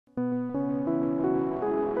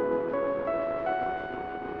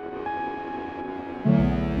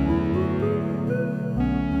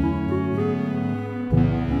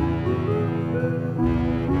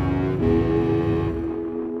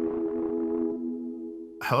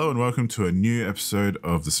Hello and welcome to a new episode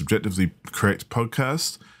of the Subjectively Correct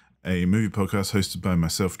podcast, a movie podcast hosted by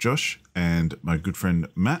myself, Josh, and my good friend,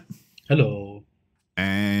 Matt. Hello.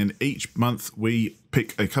 And each month we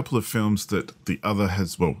pick a couple of films that the other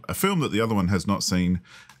has, a film that the other one has not seen,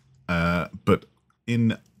 but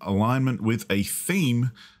in alignment with a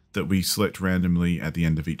theme that we select randomly at the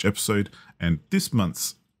end of each episode. And this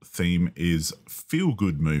month's theme is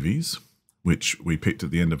feel-good movies, which we picked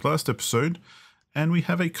at the end of last episode. And we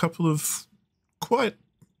have a couple of quite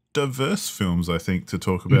diverse films, I think, to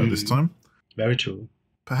talk about this time. Very true.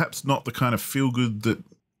 Perhaps not the kind of feel-good that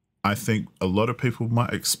I think a lot of people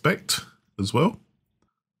might expect as well.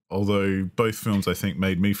 Although both films, I think,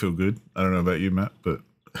 made me feel good. I don't know about you, Matt, but...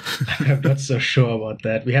 I'm not so sure about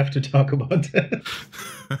that. We have to talk about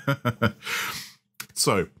that.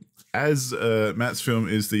 So, as Matt's film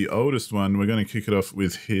is the oldest one, we're going to kick it off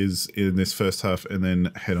with his in this first half and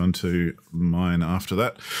then head on to mine after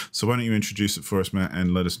that. So why don't you introduce it for us, Matt,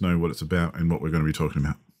 and let us know what it's about and what we're going to be talking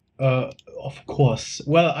about. Of course.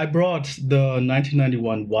 Well, I brought the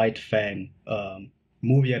 1991 White Fang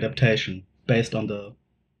movie adaptation based on the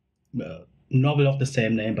novel of the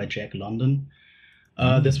same name by Jack London.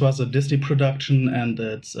 This was a Disney production, and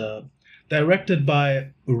it's directed by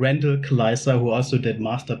Randall Kleiser, who also did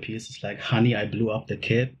masterpieces like Honey, I Blew Up the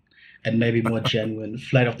Kid, and maybe more genuine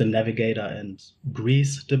Flight of the Navigator and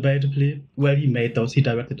Grease, debatably. Well, he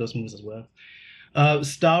directed those movies as well.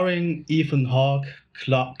 Starring Ethan Hawke,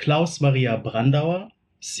 Klaus Maria Brandauer,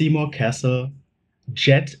 Seymour Cassel,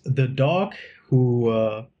 Jet the dog, who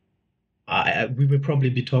we will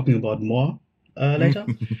probably be talking about more later,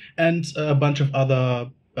 and a bunch of other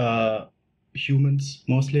humans,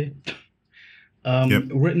 mostly.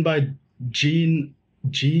 Written by Jan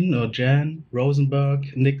Rosenberg,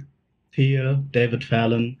 Nick Thiel, David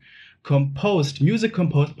Fallon. Music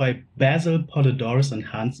composed by Basil Poledouris and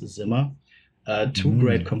Hans Zimmer. Two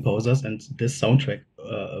great composers, and this soundtrack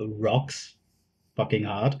rocks fucking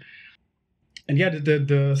hard. And yeah,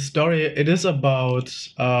 the story, it is about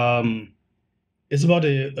a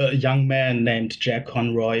young man named Jack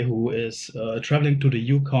Conroy who is traveling to the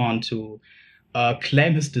Yukon to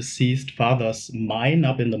claim his deceased father's mine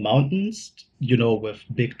up in the mountains, with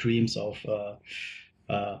big dreams of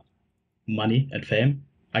money and fame,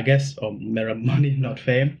 I guess, or money, not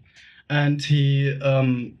fame. And he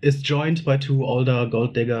is joined by two older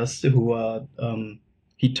gold diggers who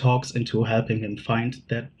he talks into helping him find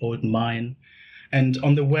that old mine. And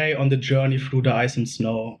on the journey through the ice and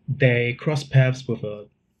snow, they cross paths with the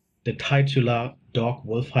titular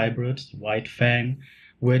dog-wolf hybrid, White Fang,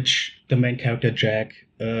 which the main character, Jack,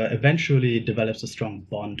 eventually develops a strong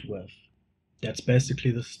bond with. That's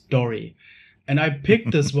basically the story. And I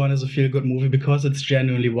picked this one as a feel-good movie because it's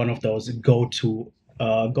genuinely one of those go-to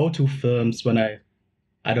films when I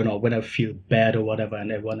feel bad or whatever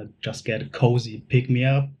and I want to just get a cozy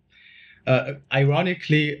pick-me-up.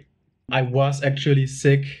 Ironically, I was actually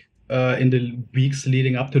sick in the weeks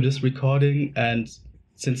leading up to this recording, and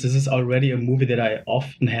since this is already a movie that I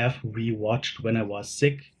often have rewatched when I was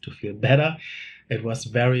sick to feel better, it was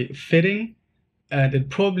very fitting, and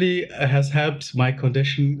it probably has helped my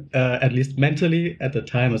condition, at least mentally, at the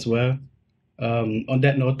time as well. On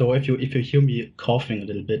that note, though, if you hear me coughing a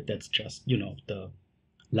little bit, that's just the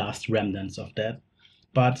last remnants of that.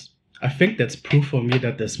 But I think that's proof for me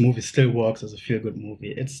that this movie still works as a feel-good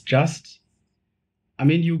movie. It's just, I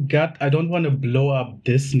mean, I don't want to blow up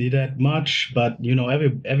Disney that much, but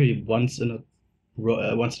every once in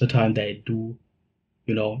a time they do,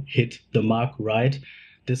 hit the mark right.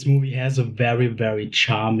 This movie has a very, very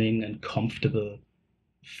charming and comfortable,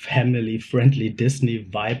 family-friendly Disney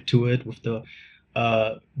vibe to it, with the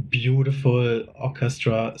beautiful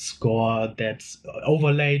orchestra score that's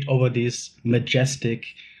overlaid over these majestic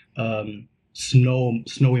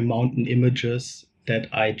snowy mountain images that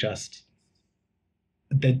I just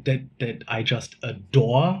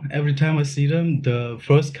adore every time I see them. The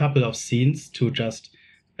first couple of scenes to just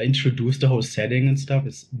introduce the whole setting and stuff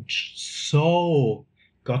is so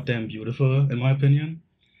goddamn beautiful, in my opinion.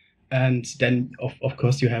 And then of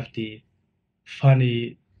course you have the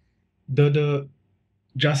funny, the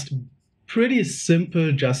just pretty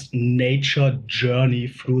simple, just nature journey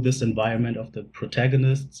through this environment of the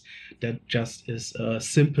protagonists. That just is a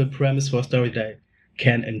simple premise for a story that I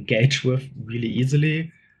can engage with really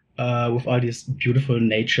easily, with all these beautiful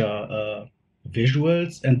nature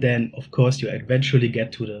visuals. And then, of course, you eventually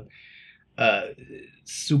get to the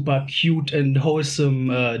super cute and wholesome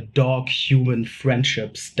dog-human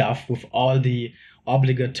friendship stuff with all the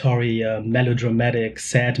obligatory melodramatic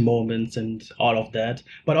sad moments and all of that,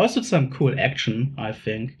 but also some cool action, I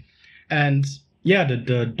think. And Yeah,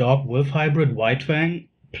 the dog wolf hybrid White Fang,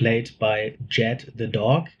 played by Jet the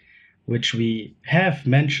dog, which we have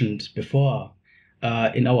mentioned before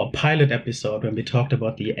in our pilot episode when we talked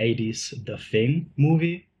about the 80s The Thing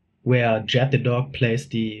movie, where Jet the dog plays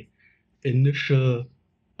the initial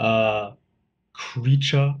uh,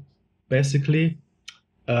 creature, basically.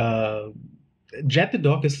 Uh, Jet the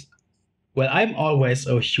dog is, well, I'm always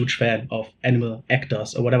a huge fan of animal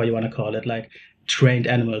actors or whatever you want to call it, like trained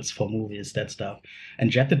animals for movies, that stuff.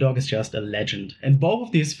 And Jet the dog is just a legend. And both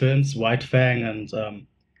of these films, White Fang and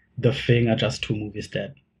The Thing, are just two movies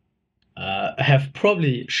that have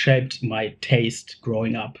probably shaped my taste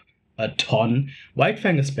growing up a ton. White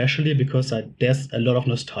Fang, especially because there's a lot of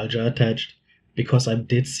nostalgia attached. Because I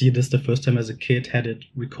did see this the first time as a kid, had it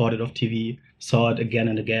recorded off TV, saw it again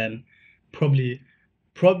and again. Probably,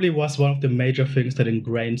 probably was one of the major things that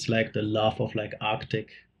ingrains like the love of like Arctic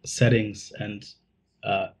settings and,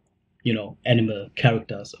 uh, animal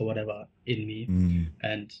characters or whatever in me. Mm.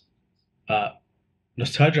 And uh,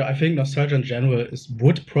 nostalgia, I think nostalgia in general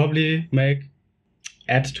would probably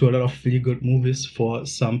add to a lot of feel good movies for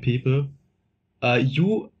some people.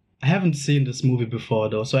 You haven't seen this movie before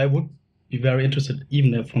though, so I would be very interested,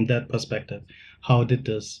 even from that perspective. How did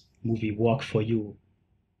this movie work for you?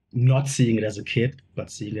 Not seeing it as a kid, but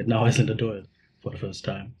seeing it now as an adult for the first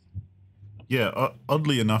time. Yeah,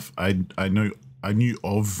 oddly enough, I knew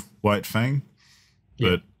of White Fang, Yeah.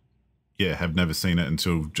 but yeah, have never seen it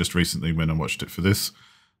until just recently when I watched it for this.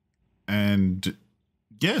 And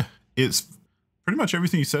yeah, it's pretty much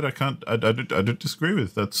everything you said. I don't disagree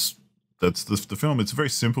with. That's the film. It's a very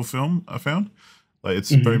simple film. I found like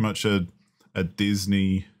it's very Hmm. much a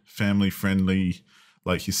Disney family friendly,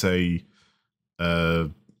 like you say, uh,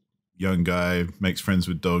 young guy makes friends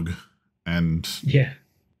with dog, and Yeah.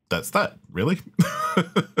 that's that really.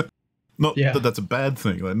 Not Yeah. that that's a bad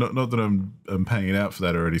thing. Like not that I'm paying it out for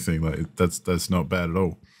that or anything. Like that's not bad at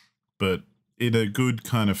all. But in a good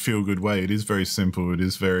kind of feel good way, it is very simple. It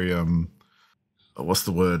is very what's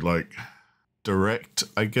the word, like direct,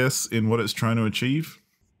 I guess, in what it's trying to achieve.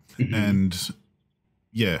 Hmm. And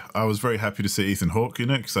yeah, I was very happy to see Ethan Hawke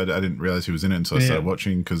in it because I didn't realize he was in it until I Yeah. started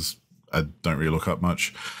watching because I don't really look up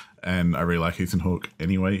much, and I really like Ethan Hawke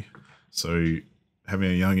anyway. So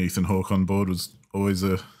having a young Ethan Hawke on board was always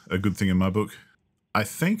a good thing in my book. I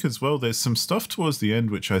think as well, there's some stuff towards the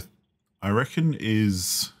end which I reckon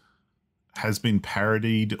has been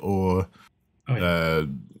parodied or Oh yeah. uh,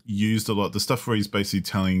 used a lot. The stuff where he's basically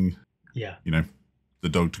telling, Yeah. you know, the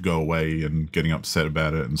dog to go away and getting upset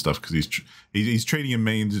about it and stuff because he's treating him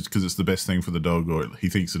mean just because it's the best thing for the dog or he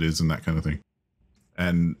thinks it is and that kind of thing.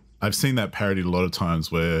 And I've seen that parodied a lot of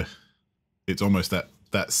times where it's almost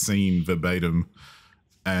that scene verbatim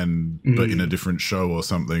and but in a Mm. different show or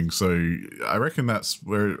something. So I reckon that's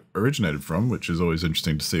where it originated from, which is always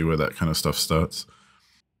interesting to see where that kind of stuff starts.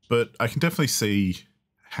 But I can definitely see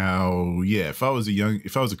how, yeah, if I was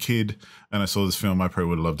a kid and I saw this film, I probably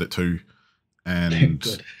would have loved it too. And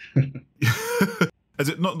Good. as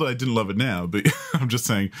it, not that I didn't love it now, but I'm just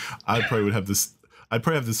saying I probably would have this. I'd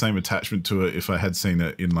probably have the same attachment to it if I had seen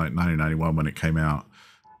it in like 1991 when it came out,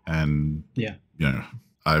 and Yeah. you know,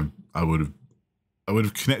 I I would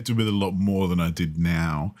have connected with it a lot more than I did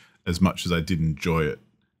now, as much as I did enjoy it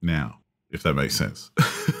now, if that makes sense.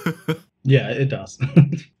 Yeah, it does.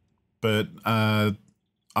 But I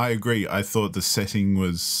agree. I thought the setting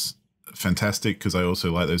was fantastic because I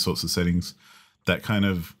also like those sorts of settings. That kind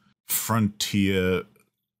of frontier,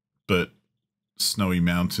 but snowy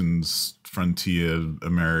mountains, frontier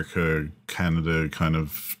America, Canada kind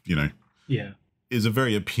of, Yeah. is a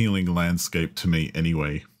very appealing landscape to me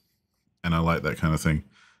anyway. And I like that kind of thing.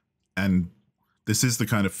 And this is the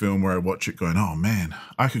kind of film where I watch it going, oh man,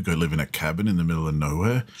 I could go live in a cabin in the middle of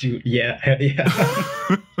nowhere. Yeah. Yeah.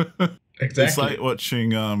 It's Exactly. like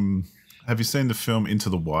watching, have you seen the film Into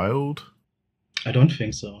the Wild? I don't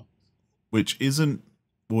think so. Which isn't,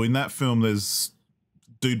 well, in that film, there's,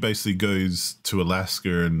 dude basically goes to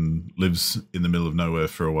Alaska and lives in the middle of nowhere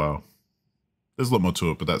for a while. There's a lot more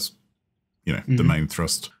to it, but that's, the Hmm. main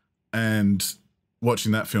thrust. And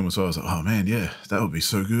watching that film as well, I was like, oh man, yeah, that would be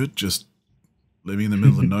so good. Just living in the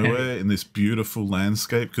middle of nowhere in this beautiful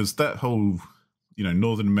landscape. Because that whole,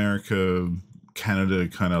 Northern America, Canada,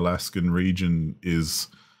 kind of Alaskan region is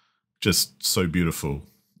just so beautiful.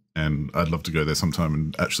 And I'd love to go there sometime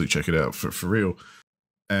and actually check it out for real.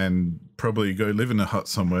 And probably go live in a hut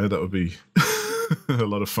somewhere. That would be a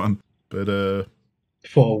lot of fun. But,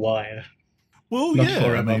 For a while, well, not yeah, I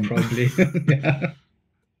forever, mean, probably. Yeah.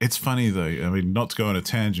 it's funny though. I mean, not to go on a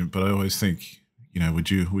tangent, but I always think, would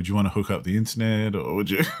you want to hook up the internet or would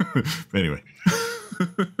you? But anyway,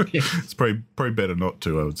 It's probably better not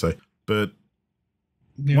to, I would say. But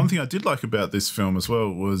one thing I did like about this film as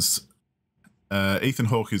well was Ethan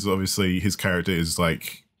Hawke is obviously, his character is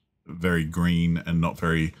like very green and not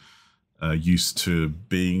very used to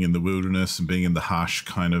being in the wilderness and being in the harsh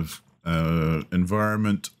kind of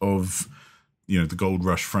environment of, you know, the gold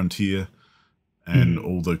rush frontier and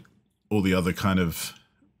all the other kind of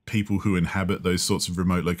people who inhabit those sorts of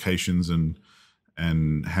remote locations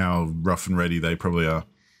and how rough and ready they probably are.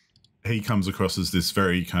 He comes across as this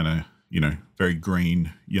very kind of, you know, very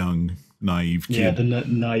green, young, naive kid. Yeah, the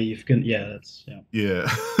naive. Yeah.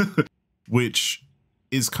 Which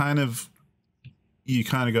is kind of, you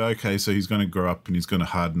kind of go, okay, so he's going to grow up and he's going to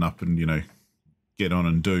harden up and, you know, get on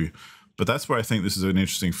and do. But that's where I think this is an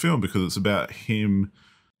interesting film, because it's about him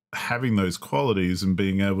having those qualities and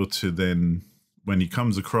being able to then, when he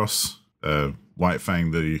comes across White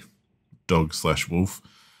Fang, the dog/wolf,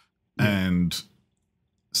 and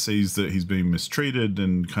sees that he's being mistreated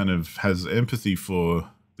and kind of has empathy for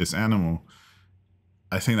this animal,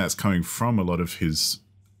 I think that's coming from a lot of his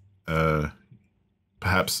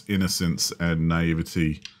perhaps innocence and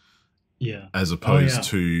naivety, as opposed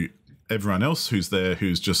to everyone else who's there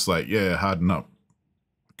who's just like, yeah, harden up,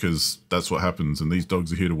 because that's what happens and these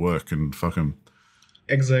dogs are here to work and fuck them.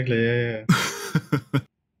 Exactly, yeah.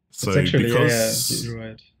 So actually, because, you're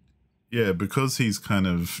right. Yeah, because he's kind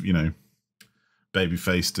of, you know,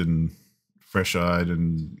 baby-faced and fresh-eyed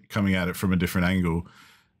and coming at it from a different angle,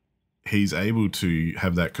 he's able to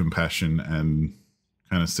have that compassion and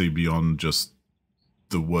kind of see beyond just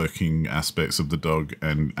the working aspects of the dog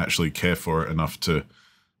and actually care for it enough to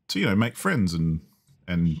you know, make friends and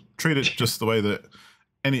treat it just the way that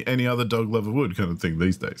any other dog lover would, kind of thing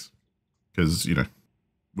these days. Because, you know,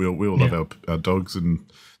 we all love our dogs,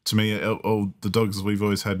 and to me, all the dogs we've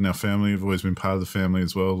always had in our family have always been part of the family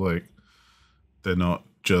as well. Like, they're not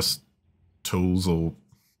just tools or,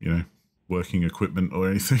 you know, working equipment or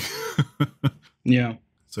anything. Yeah.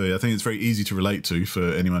 So I think it's very easy to relate to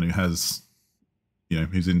for anyone who has, you know,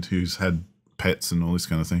 who's had pets and all this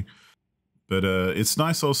kind of thing. But it's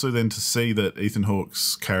nice also then to see that Ethan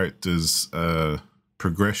Hawke's character's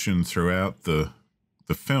progression throughout the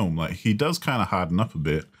film. Like, he does kind of harden up a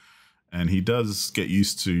bit, and he does get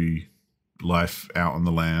used to life out on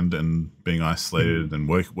the land and being isolated and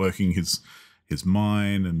working his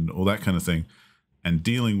mine and all that kind of thing, and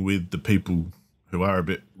dealing with the people who are a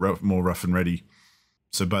bit more rough and ready.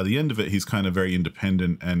 So by the end of it, he's kind of very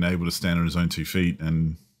independent and able to stand on his own 2 feet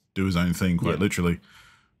and do his own thing, quite literally.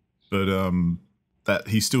 But that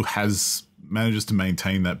he still manages to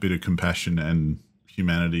maintain that bit of compassion and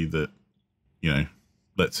humanity that, you know,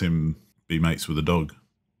 lets him be mates with a dog.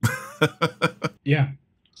 Yeah,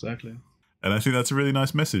 exactly. And I think that's a really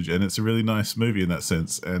nice message, and it's a really nice movie in that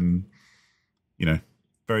sense, and, you know,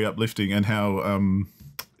 very uplifting. And how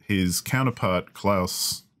his counterpart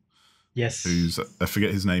Klaus, who's, I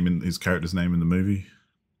forget his character's name in the movie,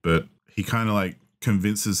 but he kind of like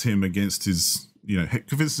convinces him against his, you know,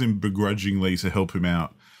 convinces him begrudgingly to help him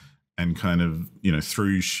out, and kind of, you know,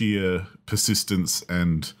 through sheer persistence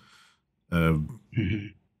and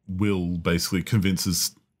will, basically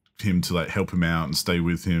convinces him to like help him out and stay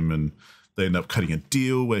with him, and they end up cutting a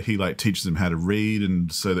deal where he like teaches him how to read,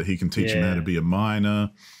 and so that he can teach him how to be a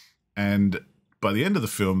miner. And by the end of the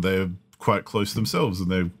film, they're quite close themselves,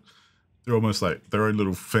 and they're almost like their own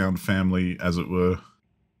little found family, as it were,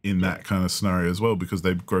 in that kind of scenario as well, because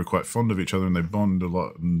they grow quite fond of each other and they bond a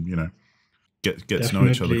lot, and, you know, get to know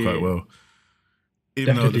each other quite well.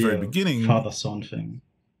 Even though at the very beginning, father-son thing.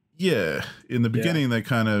 Yeah, in the beginning, they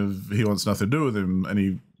kind of, he wants nothing to do with him, and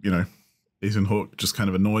he, you know, Ethan Hawke just kind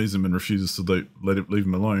of annoys him and refuses to leave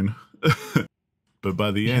him alone. But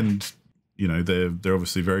by the end, you know, they're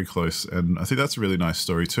obviously very close, and I think that's a really nice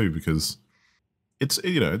story too, because it's,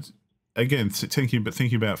 you know, again,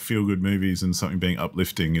 thinking about feel good movies and something being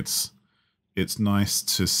uplifting, it's nice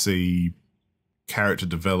to see character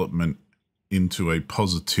development into a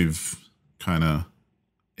positive kind of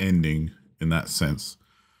ending in that sense.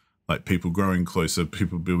 Like, people growing closer,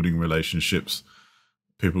 people building relationships,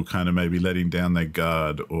 people kind of maybe letting down their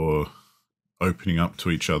guard or opening up to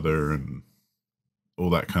each other and all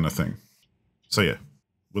that kind of thing. So yeah,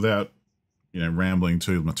 without, you know, rambling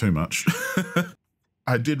too much,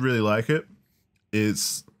 I did really like it.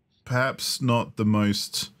 It's perhaps not the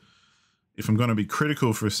most, if I'm going to be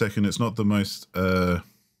critical for a second, it's not the most quote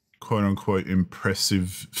unquote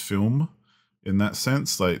impressive film in that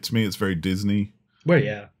sense. Like, to me, it's very Disney. Well,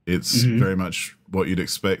 yeah. It's very much what you'd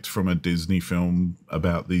expect from a Disney film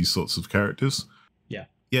about these sorts of characters. Yeah.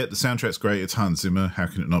 Yeah, the soundtrack's great. It's Hans Zimmer. How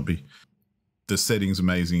can it not be? the setting's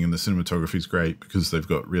amazing and the cinematography's great because they've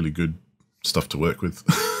got really good stuff to work with.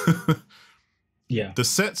 Yeah. The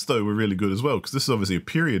sets though were really good as well because this is obviously a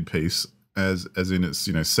period piece, as in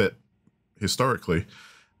it's set historically.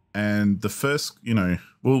 And the first,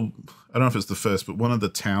 well, I don't know if it's the first, but one of the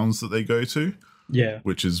towns that they go to,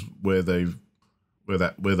 which is where the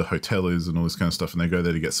hotel is and all this kind of stuff, and they go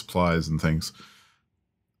there to get supplies and things.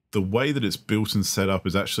 The way that it's built and set up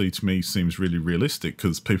is actually, to me, seems really realistic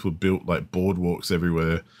because people built like boardwalks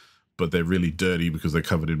everywhere, but they're really dirty because they're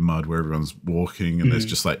covered in mud where everyone's walking, and there's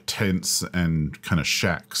just like tents and kind of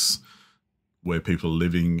shacks where people are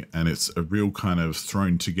living, and it's a real kind of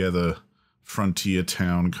thrown together frontier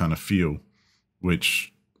town kind of feel,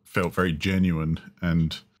 which felt very genuine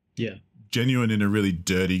and genuine in a really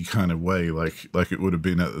dirty kind of way, like it would have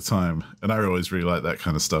been at the time. And I always really like that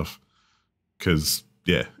kind of stuff because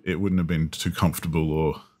it wouldn't have been too comfortable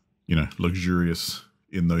or luxurious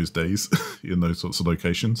in those days in those sorts of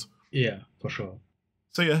locations. Yeah, for sure.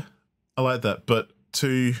 So I like that. But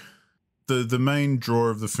to the main draw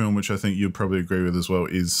of the film, which I think you'd probably agree with as well,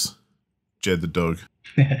 is Jed the dog.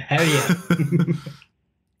 Hell yeah.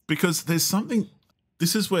 Because there's something.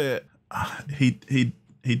 This is where he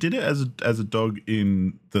did it as a dog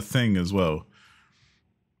in The Thing as well,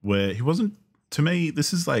 where he wasn't. To me,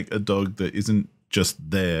 this is like a dog that isn't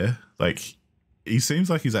just there. Like he seems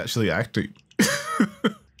like he's actually acting.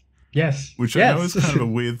 Yes, which I know is kind of a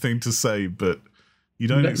weird thing to say, but you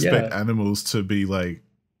don't expect animals to be like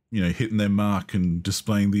hitting their mark and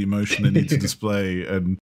displaying the emotion they need to display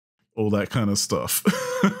and all that kind of stuff.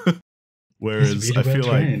 Whereas really I feel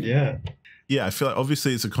trained, I feel like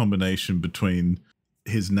obviously it's a combination between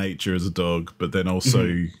his nature as a dog, but then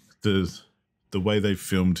also the way they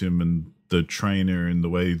filmed him and the trainer and the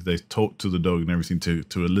way they talk to the dog and everything to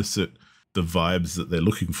elicit the vibes that they're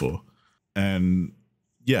looking for. And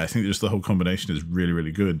I think just the whole combination is really,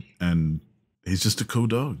 really good. And he's just a cool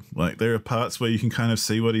dog. Like there are parts where you can kind of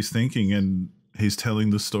see what he's thinking and he's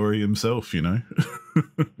telling the story himself,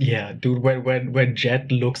 Yeah, dude, when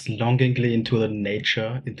Jed looks longingly into the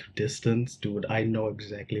nature, into distance, dude, I know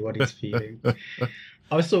exactly what he's feeling.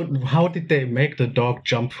 Also, how did they make the dog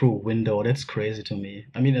jump through a window? That's crazy to me.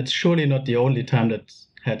 I mean, it's surely not the only time that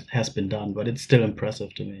has been done, but it's still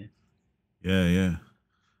impressive to me. Yeah.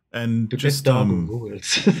 And dude, just that dog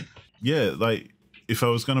rules. Like if I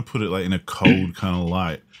was going to put it like in a cold kind of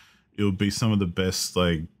light, it would be some of the best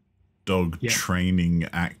like dog training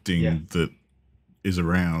acting that is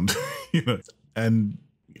around, And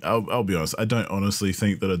I'll be honest, I don't honestly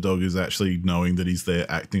think that a dog is actually knowing that he's there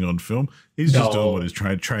acting on film. He's just doing what his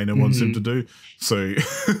trainer wants him to do. So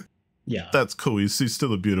that's cool. He's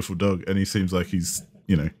still a beautiful dog, and he seems like he's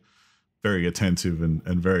very attentive and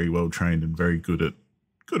very well trained and very good at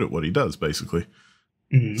what he does, basically.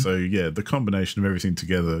 So the combination of everything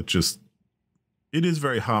together, it is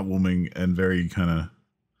very heartwarming and very kind of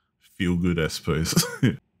feel good, I suppose.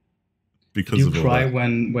 Because Did you cry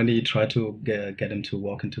when he tried to get him to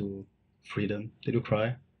walk into freedom? Did you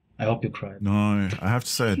cry? I hope you cried. No, I have to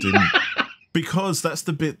say I didn't. Because that's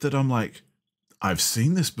the bit that I'm like, I've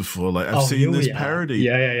seen this before. Like I've seen this parody.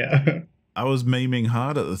 Yeah. I was memeing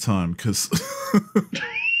hard at the time because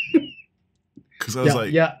I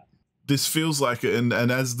was this feels like it. And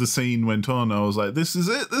as the scene went on, I was like, this is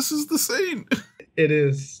it. This is the scene. It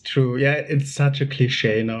is true. Yeah, it's such a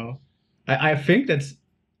cliche now. I think that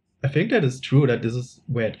is true, that this is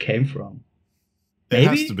where it came from. Maybe? It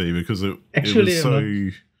has to be because it was so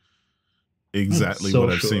exactly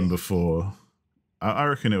what I've seen before. I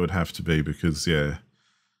reckon it would have to be because, it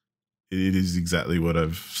is exactly what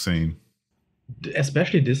I've seen.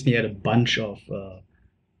 Especially Disney had a bunch of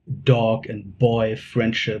dog and boy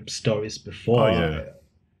friendship stories before.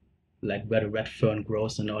 Like where the red fern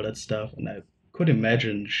grows and all that stuff. And I could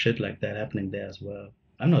imagine shit like that happening there as well.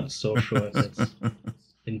 I'm not so sure if it's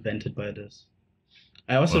invented by this.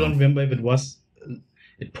 I also don't remember if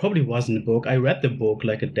it probably wasn't a book. I read the book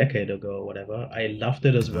like a decade ago or whatever. I loved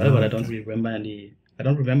it as well, but I don't remember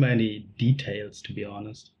any details, to be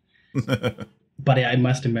honest. But I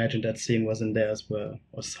must imagine that scene was in there as well,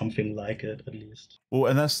 or something like it at least. Well,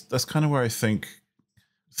 and that's kind of where I think,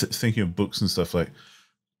 thinking of books and stuff, like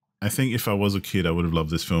I think if I was a kid, I would have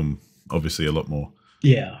loved this film obviously a lot more.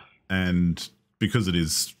 Yeah. And because it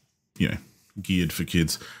is, geared for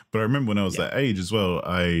kids. But I remember when I was that age as well,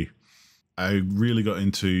 I really got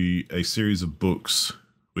into a series of books,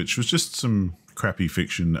 which was just some crappy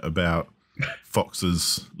fiction about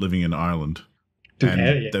foxes living in Ireland. Dude,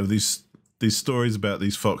 and there were these stories about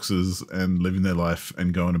these foxes and living their life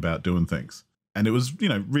and going about doing things. And it was,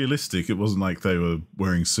 realistic. It wasn't like they were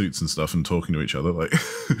wearing suits and stuff and talking to each other. Like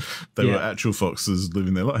they were actual foxes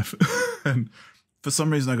living their life. And for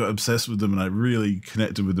some reason I got obsessed with them and I really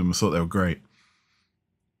connected with them. I thought they were great.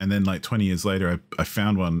 And then like 20 years later, I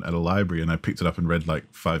found one at a library and I picked it up and read like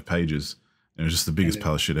 5 pages. And it was just the biggest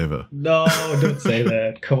pile of shit ever. No, don't say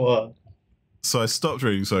that. Come on. So I stopped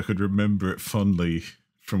reading so I could remember it fondly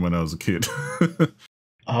from when I was a kid.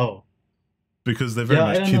 Oh. Because they're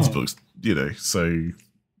very much kids' books, so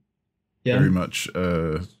very much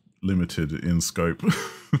limited in scope.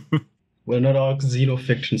 Well, not all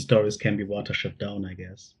xenofiction stories can be watershed down, I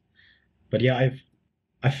guess. But yeah,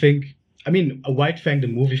 a White Fang, the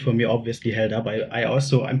movie for me obviously held up.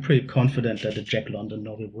 I'm pretty confident that the Jack London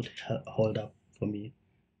novel would hold up for me.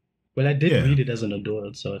 Well, I did read it as an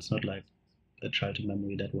adult, so it's not like a childhood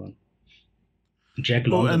memory, that one. Jack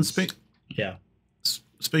London.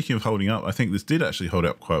 Speaking of holding up, I think this did actually hold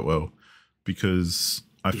up quite well because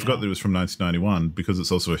I forgot that it was from 1991 because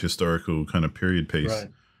it's also a historical kind of period piece. Right.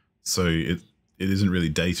 So it isn't really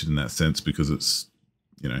dated in that sense because it's,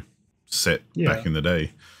 set back in the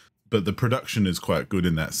day. But the production is quite good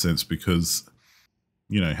in that sense because,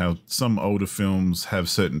 how some older films have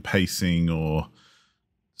certain pacing or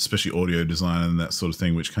especially audio design and that sort of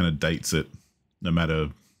thing, which kind of dates it no matter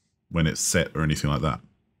when it's set or anything like that.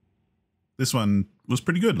 This one was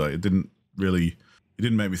pretty good. Like it didn't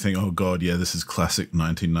make me think, oh God, yeah, this is classic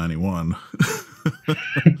 1991.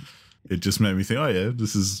 It just made me think, oh yeah,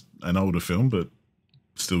 this is an older film, but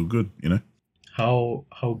still good, How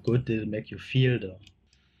good did it make you feel though?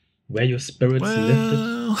 Were your spirits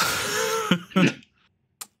lifted?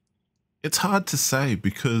 It's hard to say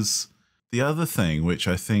because the other thing, which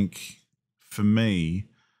I think for me,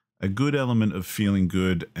 a good element of feeling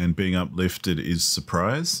good and being uplifted is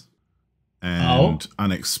surprise and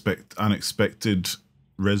unexpected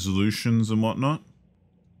resolutions and whatnot.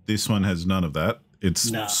 This one has none of that.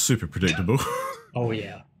 It's super predictable. Oh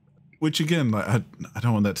yeah. Which again, like I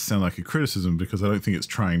don't want that to sound like a criticism because I don't think it's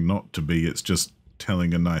trying not to be. It's just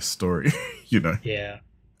telling a nice story, Yeah.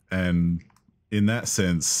 And in that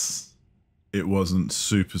sense, it wasn't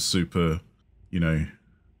super, the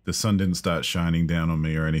sun didn't start shining down on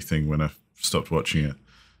me or anything when I stopped watching it.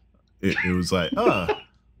 It was like,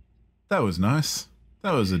 that was nice.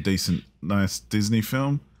 That was a decent, nice Disney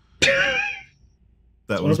film.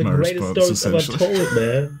 That was my response, essentially. Ever told,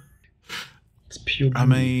 man. It's pure beauty. I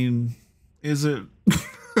mean, is it?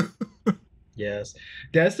 Yes.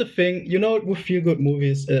 There's the thing, with feel-good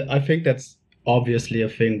movies, I think that's obviously a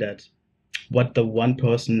thing that what the one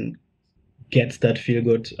person gets that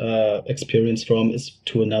feel-good experience from is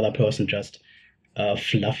to another person just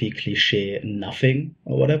fluffy cliche nothing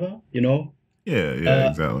or whatever, Yeah,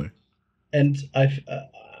 exactly. And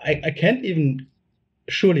I can't even,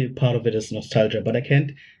 surely part of it is nostalgia, but I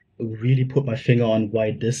can't really put my finger on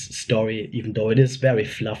why this story, even though it is very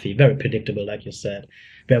fluffy, very predictable, like you said,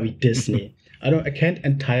 very Disney. I can't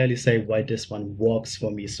entirely say why this one works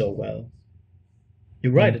for me so well.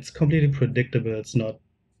 You're right, it's completely predictable. It's not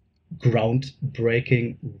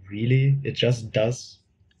groundbreaking, really. It just does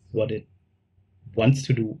what it wants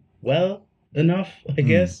to do well enough, I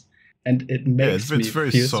guess. And it makes me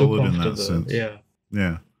very feel solid so in comfortable. that sense.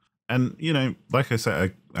 Yeah. And, like I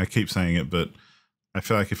say, I keep saying it, but I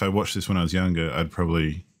feel like if I watched this when I was younger, I'd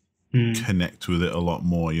probably connect with it a lot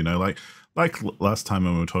more, like last time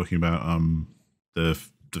when we were talking about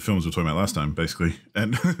the films we were talking about last time, basically,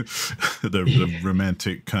 and the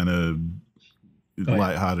romantic kind of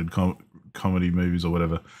lighthearted comedy movies or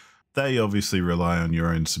whatever. They obviously rely on your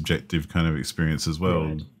own subjective kind of experience as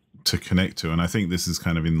well to connect to, and I think this is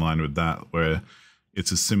kind of in line with that, where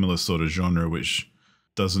it's a similar sort of genre which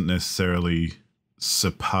doesn't necessarily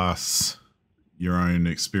surpass your own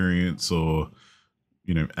experience or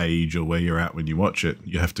age or where you're at when you watch it.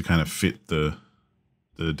 You have to kind of fit the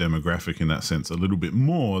demographic in that sense a little bit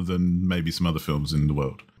more than maybe some other films in the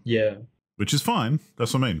world. Yeah. Which is fine.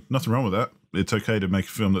 That's what I mean. Nothing wrong with that. It's okay to make a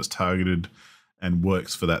film that's targeted and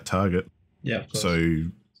works for that target. Yeah, of course. So,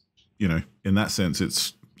 in that sense,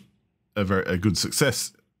 it's a good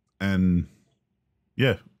success. And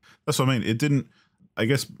yeah, that's what I mean. It didn't, I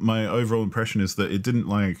guess my overall impression is that it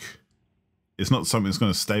didn't it's not something that's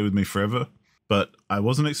going to stay with me forever, but I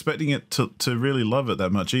wasn't expecting it to really love it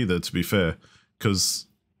that much either, to be fair, because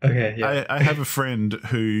I have a friend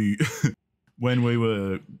who, when we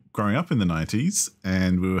were growing up in the 90s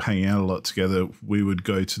and we were hanging out a lot together, we would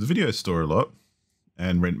go to the video store a lot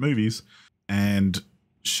and rent movies, and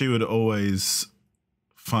she would always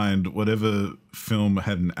find whatever film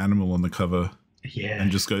had an animal on the cover and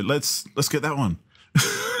just go, let's get that one.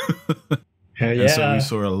 Hell yeah. And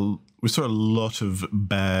so a lot of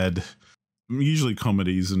bad, usually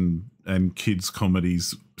comedies and kids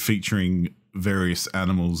comedies featuring various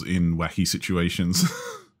animals in wacky situations,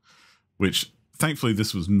 which thankfully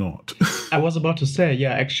this was not. I was about to say,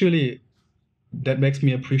 yeah, actually, that makes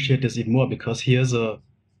me appreciate this even more because here's a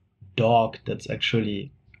dog that's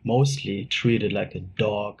actually mostly treated like a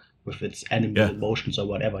dog with its animal emotions or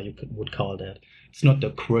whatever you would call that. It's not the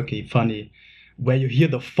quirky, funny, where you hear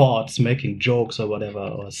the thoughts making jokes or whatever,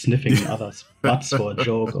 or sniffing in others' butts for a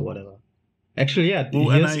joke or whatever. Actually, yeah, Well,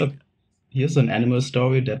 here's an animal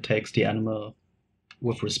story that takes the animal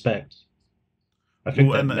with respect. I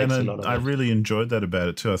think that makes a lot of I it. really enjoyed that about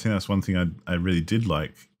it too. I think that's one thing I really did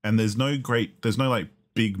like. And there's no like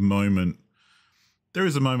big moment. There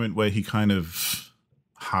is a moment where he kind of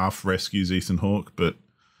half rescues Ethan Hawke, but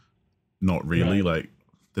not really. Right. Like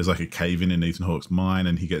there's like a cave in Ethan Hawke's mine,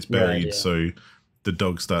 and he gets buried. Right, yeah. So the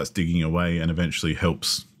dog starts digging away, and eventually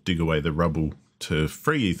helps dig away the rubble to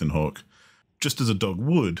free Ethan Hawke, just as a dog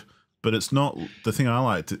would. But it's not the thing I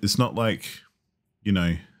liked. It's not like, you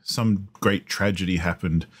know, some great tragedy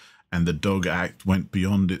happened and the dog act went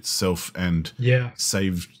beyond itself and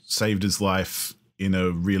saved his life in a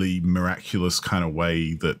really miraculous kind of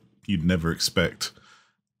way that you'd never expect.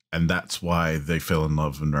 And that's why they fell in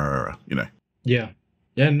love and you know. Yeah.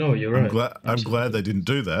 Yeah, no, you're right. I'm glad they didn't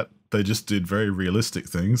do that. They just did very realistic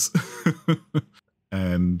things.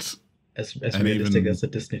 and as realistic as a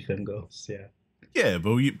Disney film goes, yeah. Yeah,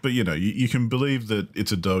 but you can believe that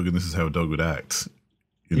it's a dog and this is how a dog would act.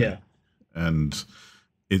 You know? Yeah. And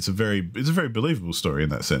it's a very believable story in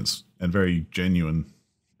that sense, and very genuine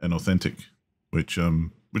and authentic, which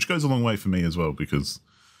goes a long way for me as well, because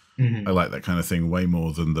I like that kind of thing way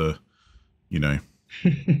more than the, you know,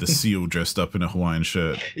 the seal dressed up in a Hawaiian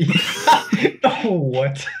shirt. Oh,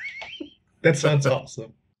 what? That sounds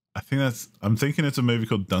awesome. I'm thinking it's a movie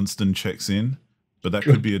called Dunstan Checks In, but that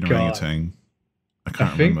could be an orangutan. I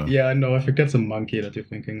can't remember. Yeah, no, I think that's a monkey that you're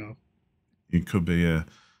thinking of. It could be, yeah.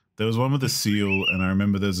 There was one with a seal, and I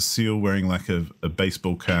remember there's a seal wearing like a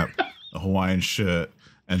baseball cap, a Hawaiian shirt,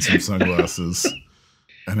 and some sunglasses.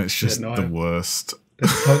 And it's just the worst.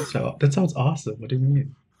 That sounds awesome. What do you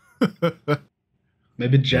mean?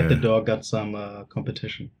 Maybe Jet the dog got some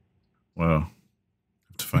competition. Well,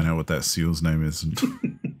 have to find out what that seal's name is and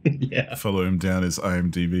follow him down his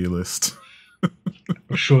IMDb list.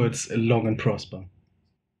 I'm sure it's long and prosper.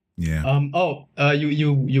 Yeah.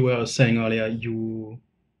 You were saying earlier we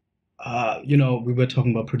were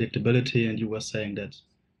talking about predictability, and you were saying that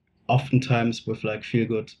oftentimes with like feel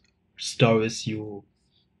good stories you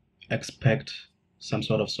expect some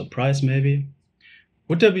sort of surprise. Maybe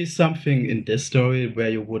would there be something in this story where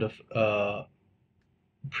you would have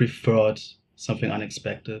preferred something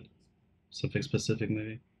unexpected, something specific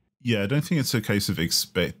maybe? Yeah, I don't think it's a case of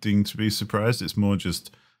expecting to be surprised. It's more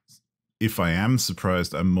just, if I am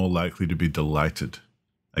surprised, I'm more likely to be delighted,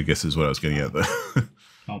 I guess is what I was getting at there.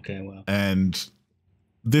 Okay, well. And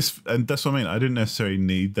that's what I mean. I didn't necessarily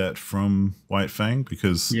need that from White Fang,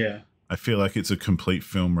 because I feel like it's a complete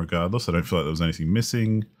film regardless. I don't feel like there was anything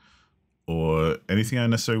missing or anything I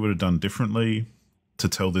necessarily would have done differently to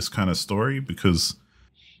tell this kind of story, because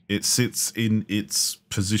it sits in its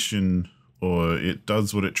position, or it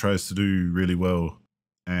does what it tries to do really well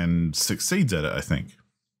and succeeds at it, I think.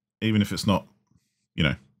 Even if it's not, you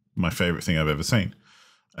know, my favorite thing I've ever seen,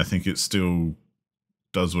 I think it still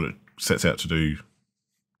does what it sets out to do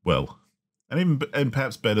well. And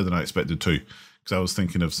perhaps better than I expected too, because I was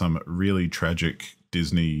thinking of some really tragic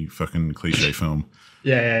Disney fucking cliche film.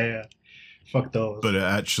 Yeah. Fuck those. But it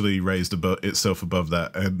actually raised itself above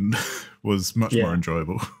that and was much more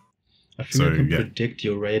enjoyable. I think I can predict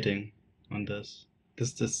your rating on this.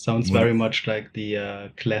 This sounds very much like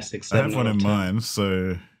the classic 7 I have one in mind,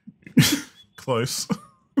 so close.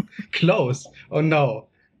 Close? Oh no.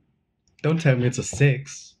 Don't tell me it's a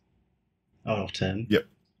 6 out of 10. Yep.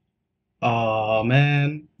 Oh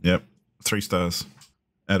man. Yep. 3 stars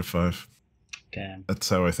out of 5. Damn. That's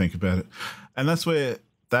how I think about it. And that's where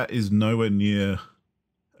that is nowhere near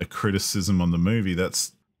a criticism on the movie.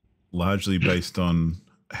 That's largely based on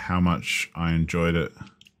how much I enjoyed it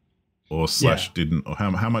or didn't, or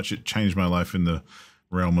how much it changed my life in the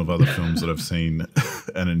realm of other films that I've seen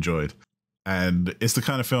and enjoyed. And it's the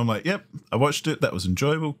kind of film like, yep, I watched it, that was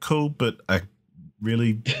enjoyable, cool, but I'm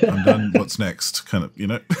done, what's next, kind of, you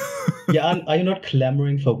know? Yeah, are you not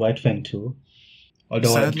clamoring for White Fang 2?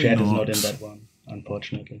 Although Jed is not in that one,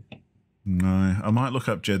 unfortunately. No, I might look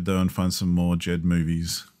up Jed though and find some more Jed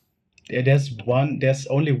movies. Yeah, there's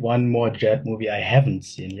only one more Jed movie I haven't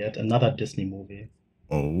seen yet, another Disney movie.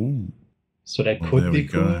 Oh. So that could be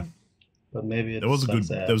cool. but maybe There it's was a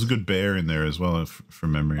Sun's Ads. good bear in there as well,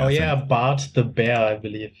 from memory, Oh I yeah, think. Bart the bear, I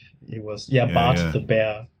believe he was. Yeah, Yeah, Bart yeah, the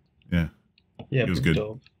bear. yeah. Yeah, He was pretty good.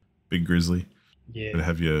 dope. Big grizzly. Got to Yeah,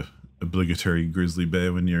 have your obligatory grizzly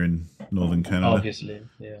bear when you're in northern Canada. obviously.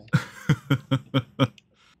 Yeah.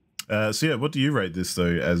 So yeah, what do you rate this though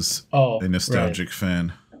as a Oh, right. nostalgic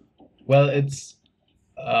fan? Well, it's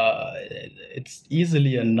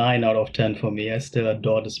easily a 9 out of 10 for me. I still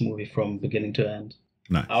adore this movie from beginning to end.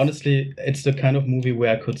 No, Honestly, it's the kind of movie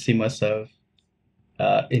where I could see myself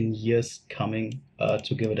in years coming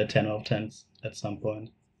to give it a 10 out of 10 at some point.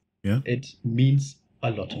 yeah, It means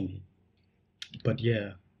a lot to me. But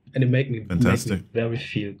yeah, and it fantastic. make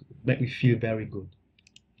me feel very good.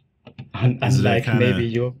 Is it a Unlike kind maybe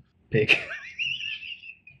of? your pick.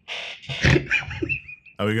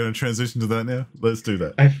 Are we going to transition to that now? Let's do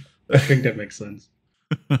that. I think that makes sense.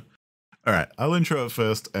 All right, I'll intro it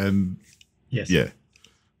first, and Yes. yeah,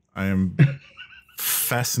 I am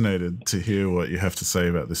fascinated to hear what you have to say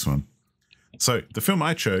about this one. So the film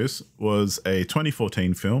I chose was a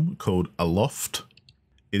 2014 film called Aloft.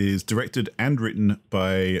 It is directed and written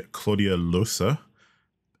by Claudia Losa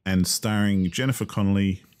and starring Jennifer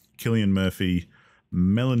Connelly, Cillian Murphy,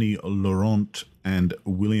 Melanie Laurent, and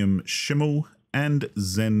William Schimmel, and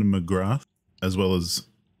Zen McGrath, as well as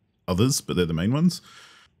others, but they're the main ones.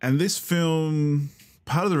 And this film,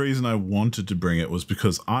 part of the reason I wanted to bring it was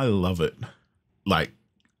because I love it, like,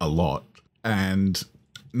 a lot. And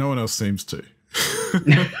no one else seems to.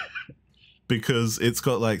 Because it's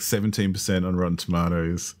got like 17% on Rotten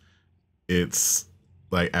Tomatoes. It's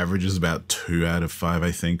like averages about 2 out of 5,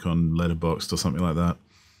 I think, on Letterboxd or something like that.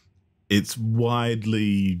 It's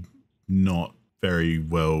widely not very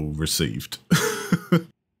well received.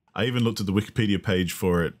 I even looked at the Wikipedia page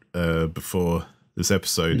for it before this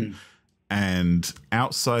episode, and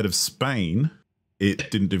outside of Spain,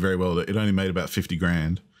 it didn't do very well. It only made about 50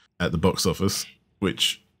 grand at the box office,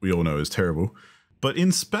 which we all know is terrible. But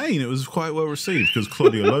in Spain, it was quite well received because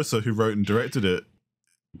Claudia Losa, who wrote and directed it,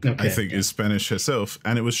 I think is Spanish herself,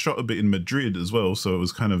 and it was shot a bit in Madrid as well, so it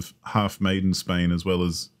was kind of half made in Spain as well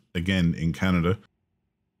as, again, in Canada.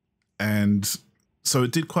 And so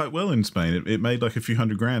it did quite well in Spain. It made like a few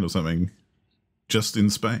hundred grand or something just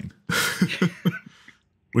in Spain,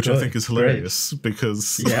 which I think is hilarious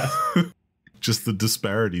because just the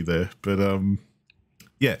disparity there. But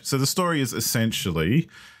yeah, so the story is essentially,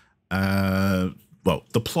 well,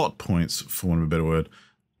 the plot points, for want of a better word.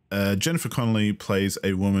 Jennifer Connelly plays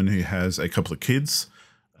a woman who has a couple of kids.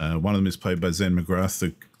 One of them is played by Zen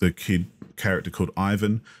McGrath, the kid character called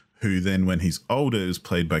Ivan, who then, when he's older, is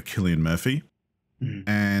played by Cillian Murphy.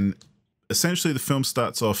 And essentially the film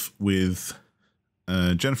starts off with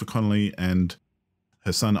Jennifer Connelly and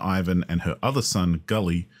her son Ivan and her other son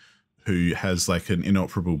Gully, who has like an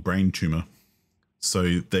inoperable brain tumor.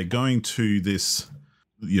 So they're going to this,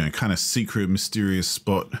 you know, kind of secret, mysterious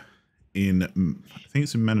spot in, I think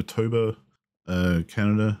it's in Manitoba,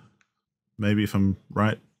 Canada, maybe, if I'm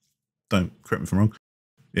right. Don't correct me if I'm wrong.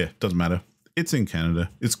 Yeah, doesn't matter. It's in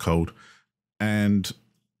Canada. It's cold. And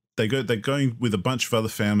they're going with a bunch of other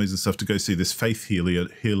families and stuff to go see this faith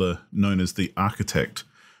healer known as the Architect,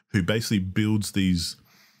 who basically builds these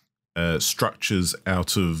structures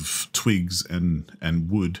out of twigs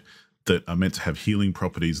and wood that are meant to have healing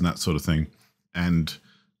properties and that sort of thing. And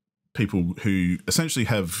people who essentially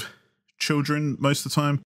have children most of the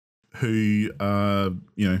time who are,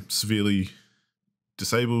 you know, severely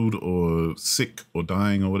disabled or sick or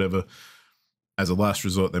dying or whatever, as a last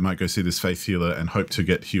resort, they might go see this faith healer and hope to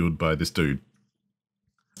get healed by this dude.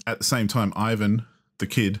 At the same time, Ivan, the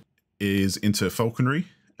kid, is into falconry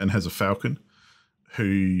and has a falcon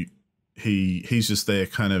who he's just there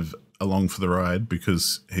kind of along for the ride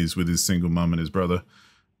because he's with his single mum and his brother.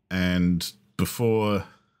 And before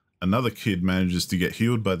another kid manages to get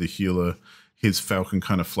healed by the healer, his falcon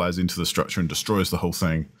kind of flies into the structure and destroys the whole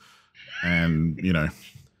thing and, you know,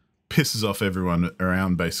 pisses off everyone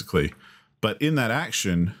around basically. But in that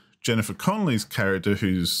action, Jennifer Connelly's character,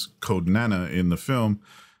 who's called Nana in the film,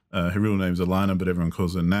 her real name's Alana, but everyone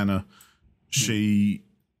calls her Nana, she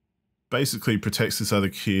basically protects this other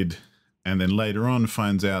kid and then later on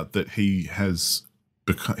finds out that he has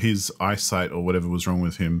his eyesight or whatever was wrong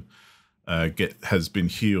with him has been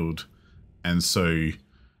healed. And so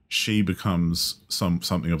she becomes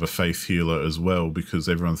something of a faith healer as well because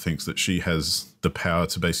everyone thinks that she has the power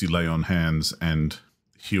to basically lay on hands and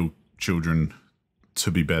heal children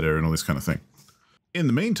to be better and all this kind of thing. In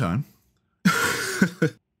the meantime,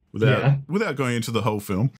 without going into the whole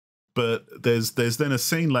film, but there's then a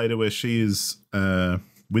scene later where she is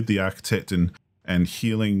with the architect and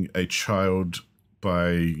healing a child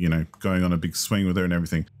by, you know, going on a big swing with her and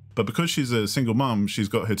everything. But because she's a single mum, she's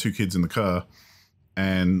got her 2 kids in the car,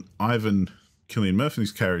 and Ivan, Cillian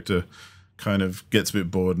Murphy's character, kind of gets a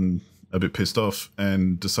bit bored and a bit pissed off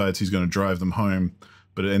and decides he's going to drive them home,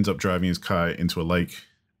 but it ends up driving his car into a lake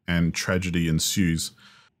and tragedy ensues.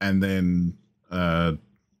 And then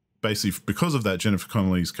basically because of that, Jennifer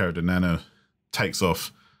Connelly's character Nana takes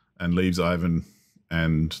off and leaves Ivan,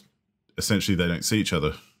 and essentially they don't see each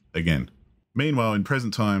other again. Meanwhile, in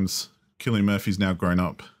present times, Cillian Murphy's now grown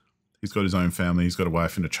up. He's got his own family. He's got a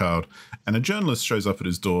wife and a child. And a journalist shows up at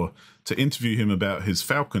his door to interview him about his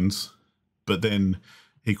falcons. But then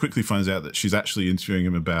he quickly finds out that she's actually interviewing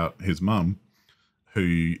him about his mum,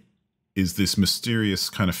 who is this mysterious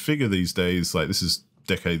kind of figure these days. Like, this is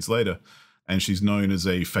decades later. And she's known as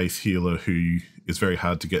a faith healer who is very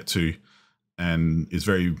hard to get to and is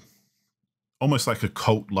very almost like a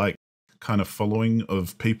cult-like kind of following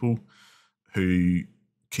of people who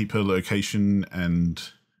keep her location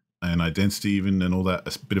and identity even and all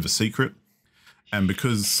that a bit of a secret. And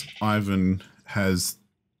because Ivan has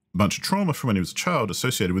a bunch of trauma from when he was a child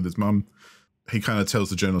associated with his mum, he kind of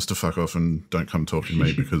tells the journalist to fuck off and don't come talking to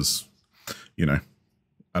me because, you know,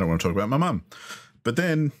 I don't want to talk about my mum. But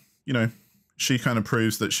then, you know, she kind of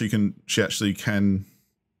proves that she actually can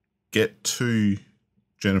get to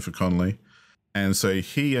Jennifer Connelly. And so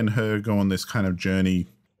he and her go on this kind of journey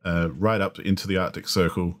right up into the Arctic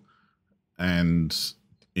Circle, and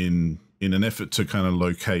in an effort to kind of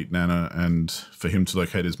locate Nana and for him to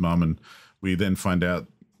locate his mum. And we then find out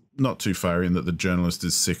not too far in that the journalist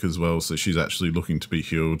is sick as well, so she's actually looking to be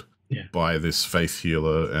healed by this faith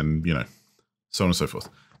healer, and, you know, so on and so forth.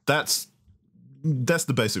 That's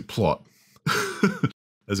the basic plot.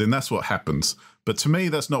 As in, that's what happens. But to me,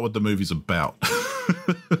 that's not what the movie's about.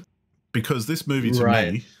 Because this movie to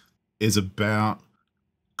me is about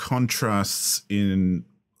contrasts in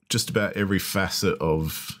just about every facet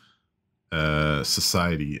of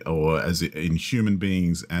society, or in human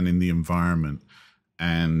beings and in the environment.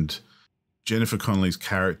 And Jennifer Connelly's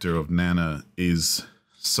character of Nana is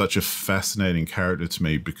such a fascinating character to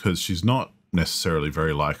me because she's not necessarily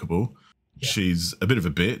very likable. Yeah. She's a bit of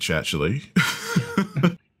a bitch, actually.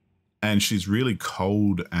 And she's really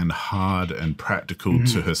cold and hard and practical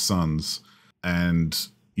to her sons. And,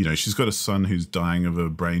 you know, she's got a son who's dying of a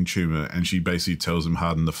brain tumor, and she basically tells him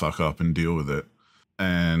harden the fuck up and deal with it.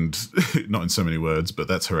 And not in so many words, but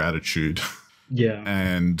that's her attitude. Yeah.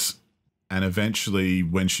 And eventually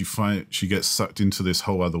when she gets sucked into this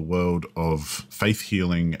whole other world of faith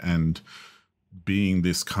healing and being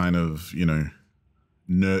this kind of, you know,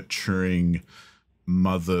 nurturing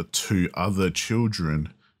mother to other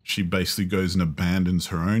children, she basically goes and abandons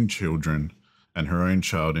her own children and her own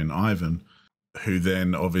child in Ivan, who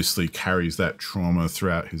then obviously carries that trauma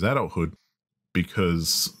throughout his adulthood.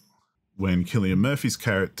 Because when Cillian Murphy's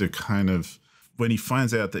character when he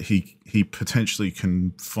finds out that he potentially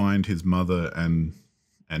can find his mother and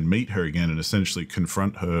meet her again and essentially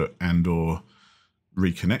confront her and or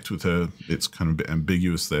reconnect with her, it's kind of a bit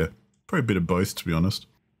ambiguous there. Probably a bit of both, to be honest.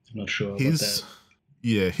 I'm not sure about that.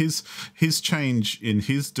 Yeah, his change in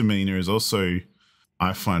his demeanor is also,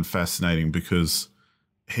 I find, fascinating, because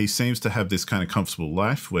he seems to have this kind of comfortable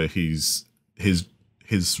life where his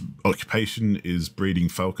occupation is breeding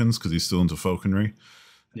falcons because he's still into falconry.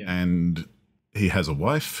 Yeah. And he has a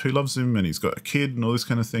wife who loves him, and he's got a kid and all this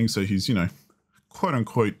kind of thing. So he's, you know, quote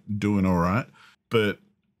unquote doing all right. But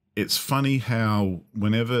it's funny how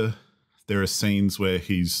whenever there are scenes where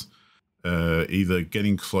he's either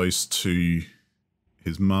getting close to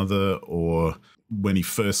his mother, or when he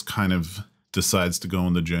first kind of decides to go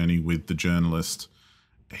on the journey with the journalist,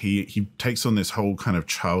 he takes on this whole kind of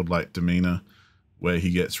childlike demeanor where he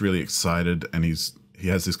gets really excited, and he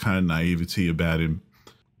has this kind of naivety about him,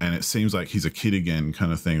 and it seems like he's a kid again,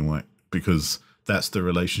 kind of thing, like, because that's the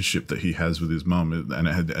relationship that he has with his mum, and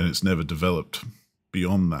it's never developed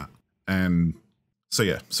beyond that. And so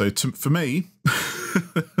yeah, for me,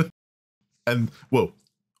 and well,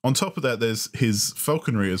 on top of that, there's his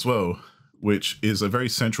falconry as well, which is a very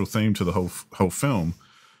central theme to the whole film,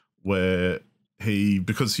 where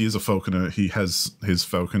because he is a falconer, he has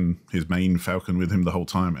his main falcon with him the whole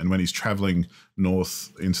time. And when he's traveling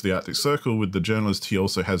north into the Arctic Circle with the journalist, he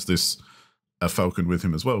also has a falcon with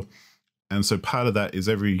him as well. And so part of that is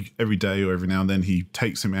every day or every now and then he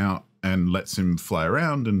takes him out and lets him fly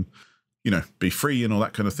around and, you know, be free and all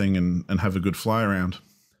that kind of thing, and have a good fly around.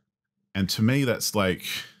 And to me, that's like,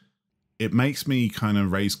 it makes me kind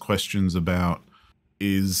of raise questions about,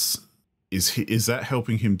 is that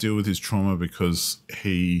helping him deal with his trauma? Because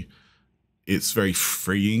it's very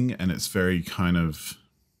freeing, and it's very kind of,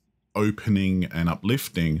 opening and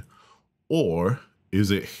uplifting, or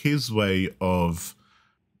is it his way of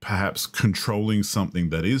perhaps controlling something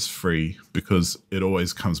that is free because it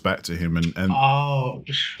always comes back to him, and Oh,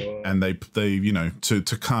 sure. and they you know, to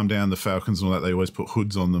calm down the falcons and all that, they always put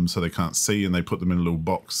hoods on them so they can't see, and they put them in a little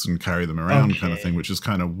box and carry them around, kind of thing, which is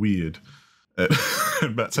kind of weird.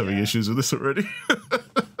 Matt's having issues with this already.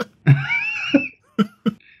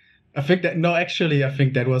 I think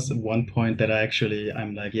that was one point that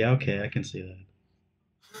I'm like, yeah, okay, I can see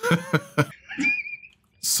that.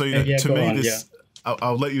 So to me, this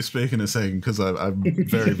I'll let you speak in a second because I'm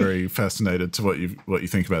very, very fascinated to what you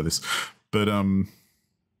think about this. But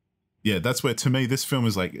yeah, that's where to me this film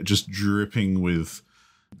is like just dripping with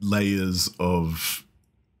layers of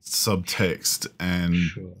subtext and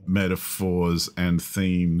metaphors and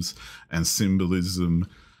themes and symbolism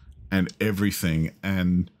and everything.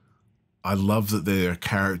 And I love that there are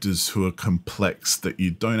characters who are complex that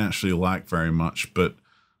you don't actually like very much, but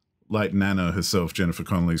like Nana herself, Jennifer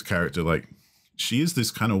Connelly's character, like she is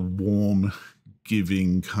this kind of warm,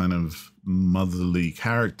 giving, kind of motherly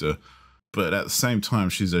character, but at the same time,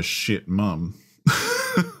 she's a shit mum.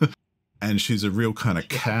 And she's a real kind of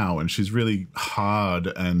cow, and she's really hard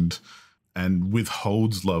and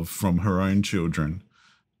withholds love from her own children,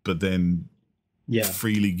 but then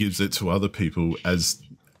freely gives it to other people as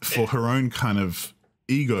for her own kind of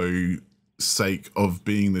ego sake of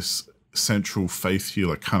being this central faith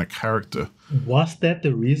healer kind of character. Was that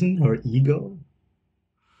the reason, her ego?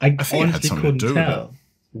 I think honestly couldn't tell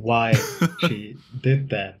why she did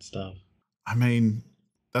that stuff. I mean,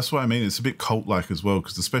 that's what I mean. It's a bit cult-like as well,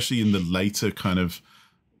 because especially in the later kind of,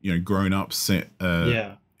 you know, grown-up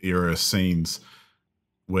era scenes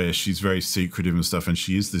where she's very secretive and stuff, and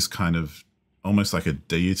she is this kind of almost like a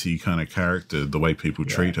deity kind of character, the way people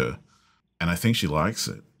treat her. And I think she likes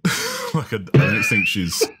it. Like, I don't think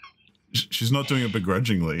she's not doing it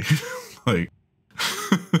begrudgingly. Like,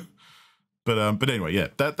 but anyway, yeah,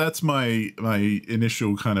 that's my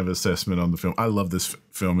initial kind of assessment on the film. I love this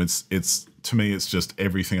film. It's to me, it's just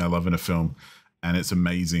everything I love in a film, and it's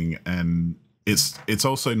amazing. And it's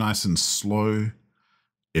also nice and slow.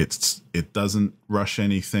 It doesn't rush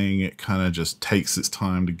anything. It kind of just takes its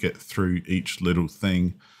time to get through each little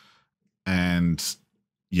thing. And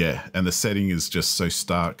yeah, and the setting is just so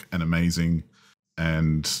stark and amazing.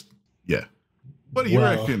 And yeah, what do you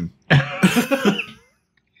reckon? I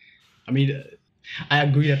mean, I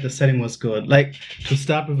agree that the setting was good. Like, to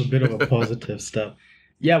start with a bit of a positive stuff.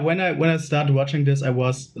 Yeah, when I started watching this, I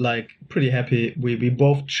was like pretty happy. We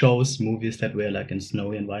both chose movies that were like in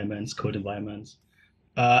snowy environments, cold environments.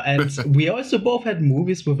 And we also both had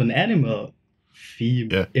movies with an animal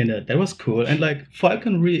theme in it. That was cool. And like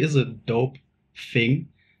falconry is a dope thing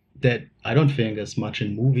that I don't think is much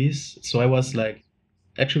in movies. So I was like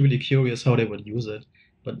actually really curious how they would use it.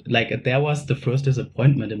 But like there was the first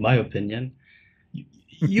disappointment, in my opinion.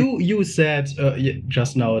 You said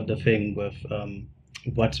just now the thing with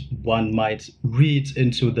what one might read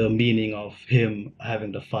into the meaning of him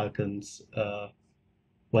having the falcons,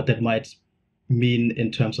 what that might mean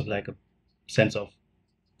in terms of like a sense of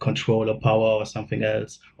control or power or something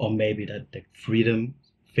else, or maybe that freedom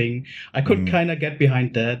thing. I could kind of get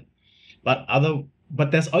behind that,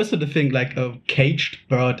 but there's also the thing like a caged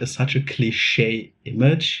bird is such a cliche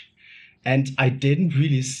image, and I didn't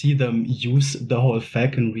really see them use the whole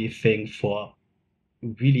falconry thing for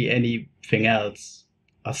really anything else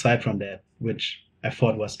aside from that, which I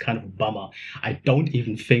thought was kind of a bummer. I don't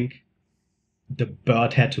even think the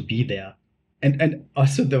bird had to be there. And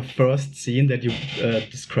also the first scene that you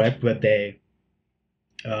described where they,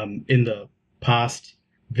 in the past,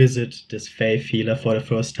 visit this faith healer for the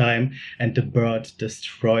first time, and the bird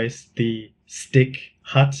destroys the stick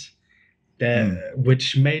hut,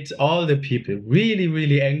 which made all the people really,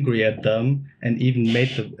 really angry at them, and even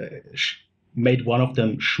made one of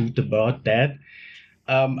them shoot the bird dead.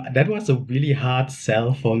 That was a really hard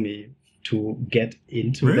sell for me to get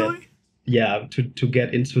into that. Yeah, to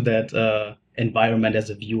get into that environment as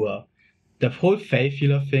a viewer. The whole faith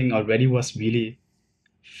healer thing already was really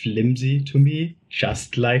flimsy to me,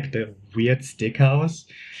 just like the weird stick house.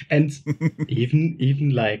 And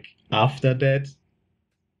even like after that,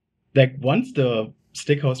 like once the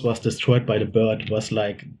stick house was destroyed by the bird, was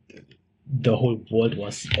like the whole world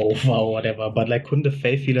was over or whatever. But like, couldn't the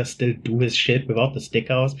faith healer still do his shit without the stick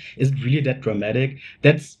house? Is it really that dramatic?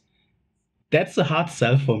 That's a hard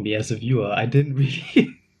sell for me as a viewer. I didn't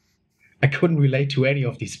really I couldn't relate to any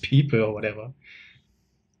of these people or whatever.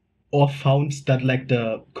 Or found that like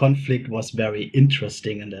the conflict was very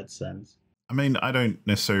interesting in that sense. I mean, I don't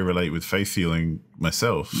necessarily relate with faith healing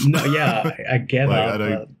myself. No, yeah, I get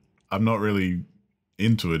like, I'm not really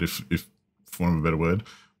into it, if for want of a better word.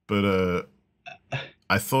 But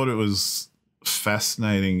I thought it was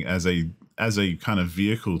fascinating as a kind of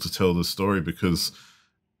vehicle to tell the story, because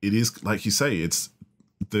it is, like you say, it's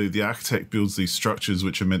the architect builds these structures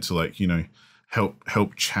which are meant to, like,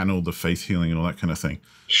 help channel the faith healing and all that kind of thing.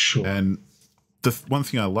 Sure. And the one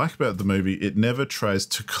thing I like about the movie, it never tries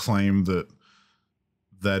to claim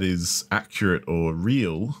that is accurate or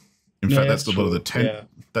real. In fact, that's a lot of the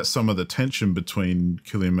that's some of the tension between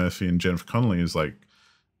Cillian Murphy and Jennifer Connelly, is like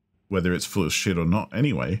whether it's full of shit or not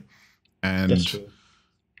anyway. And That's true.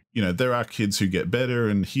 There are kids who get better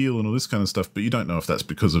and heal and all this kind of stuff, but you don't know if that's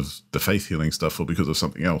because of the faith healing stuff or because of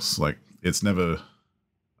something else. Like, it's never,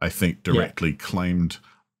 I think, directly claimed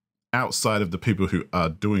outside of the people who are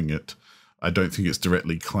doing it. I don't think it's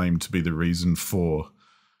directly claimed to be the reason for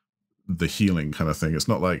the healing kind of thing. It's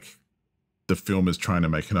not like the film is trying to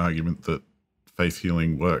make an argument that faith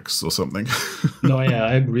healing works or something. No, yeah,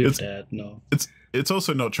 I agree with that. No, it's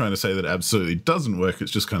also not trying to say that it absolutely doesn't work.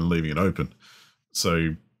 It's just kind of leaving it open.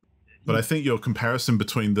 So, but I think your comparison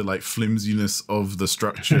between the like flimsiness of the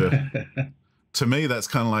structure, to me, that's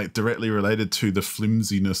kind of like directly related to the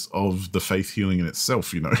flimsiness of the faith healing in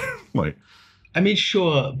itself. Like, I mean,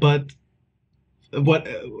 sure, but what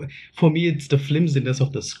for me, it's the flimsiness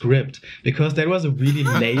of the script, because that was a really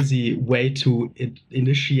lazy way to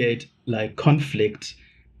initiate like conflict,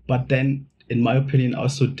 but then, in my opinion,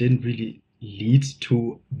 also didn't really lead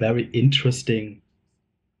to very interesting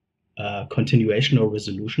continuation or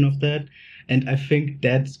resolution of that. And I think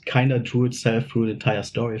that kind of drew itself through the entire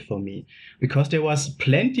story for me, because there was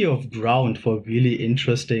plenty of ground for really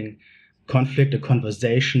interesting conflict, a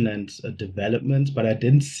conversation, and a development. But I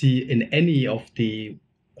didn't see in any of the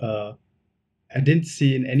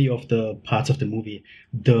parts of the movie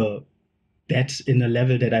that in a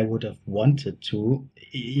level that I would have wanted to,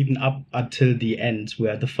 even up until the end,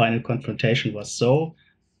 where the final confrontation was so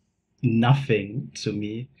nothing to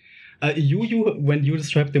me. You when you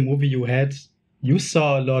described the movie, you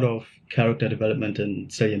saw a lot of character development in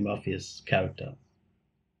Cillian Murphy's character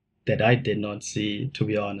that I did not see, to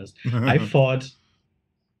be honest. I thought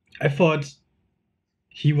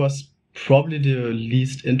he was probably the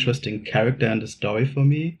least interesting character in the story for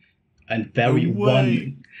me, and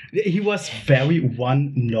he was very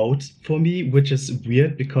one note for me, which is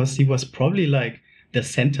weird, because he was probably like the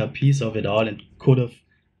centerpiece of it all and could have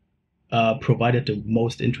provided the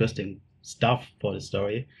most interesting stuff for the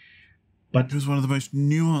story. But it was one of the most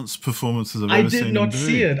nuanced performances I've ever seen. I did not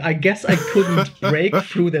see it. I guess I couldn't break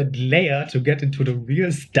through that layer to get into the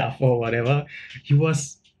real stuff or whatever. He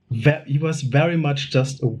was very much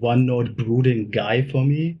just a one-note brooding guy for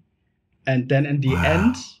me. And then in the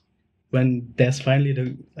end, when there's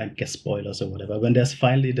finally I guess spoilers or whatever, when there's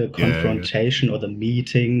finally the confrontation or the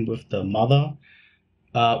meeting with the mother,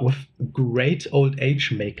 with great old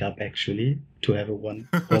age makeup, actually, to have a one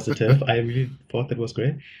positive. I really thought that was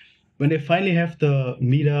great. When they finally have the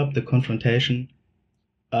meetup, the confrontation,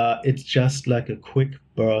 it's just like a quick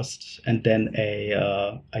burst, and then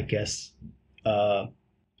I guess,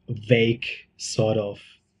 vague sort of,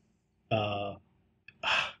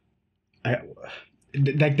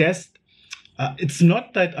 it's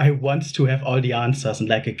not that I want to have all the answers and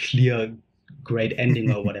like a clear, great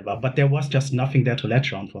ending or whatever, but there was just nothing there to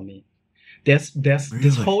latch on for me. There's Really?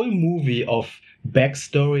 This whole movie of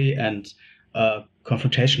backstory and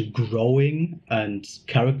confrontation growing, and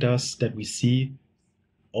characters that we see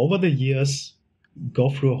over the years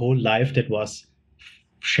go through a whole life that was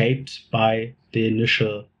shaped by the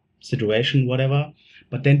initial situation, whatever.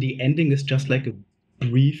 But then the ending is just like a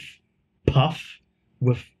brief puff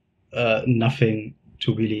with nothing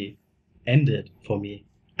to really end it for me.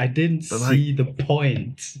 I didn't see the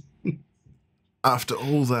point. After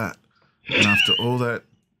all that,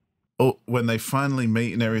 when they finally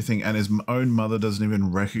meet and everything, and his own mother doesn't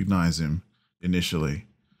even recognize him initially,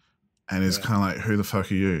 and is kind of like, who the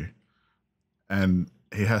fuck are you? And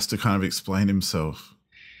he has to kind of explain himself.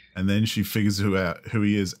 And then she figures out who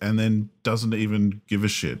he is, and then doesn't even give a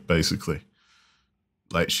shit, basically.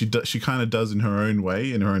 Like, she kind of does in her own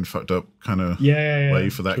way, in her own fucked up kind of way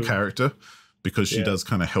for that character, because she does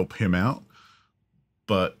kind of help him out.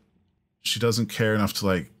 But she doesn't care enough to,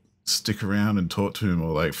 like, stick around and talk to him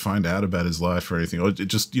or, like, find out about his life or anything. Or it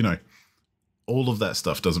just, all of that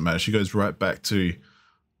stuff doesn't matter. She goes right back to,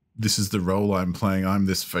 this is the role I'm playing. I'm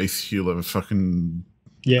this faith healer, fucking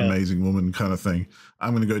amazing woman kind of thing.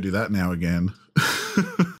 I'm going to go do that now again.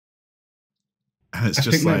 And it's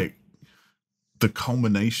just like the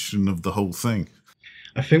culmination of the whole thing.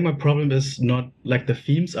 I think my problem is not like the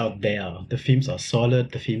themes are there. The themes are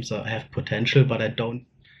solid. The themes have potential, but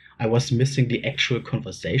I I was missing the actual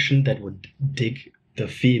conversation that would dig the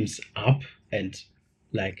themes up and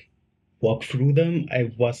like walk through them.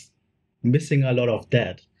 I was missing a lot of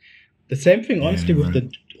that. The same thing, honestly, Yeah,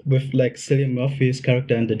 with right. like Cillian Murphy's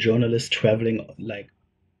character and the journalist traveling like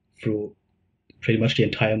through pretty much the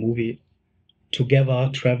entire movie together,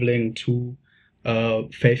 traveling to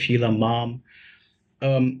Faith Healer Mom.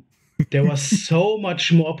 Um, there was so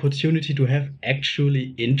much more opportunity to have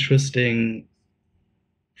actually interesting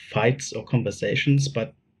fights or conversations,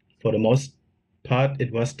 but for the most part,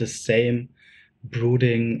 it was the same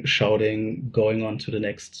brooding, shouting, going on to the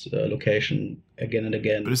next location again and But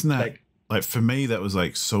again. isn't that Like, like for me that was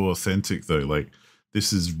like so authentic though? Like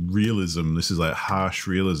this is realism. This is like harsh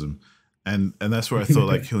realism, and that's where I thought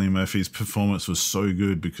like Cillian Murphy's performance was so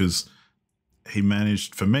good because he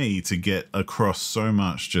managed for me to get across so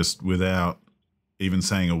much just without even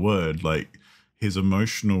saying a word. Like his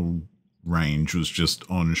emotional range was just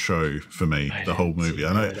on show for me I the whole didn't see movie.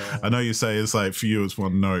 that at I know all. you say it's like for you it's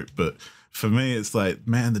one note, but for me it's like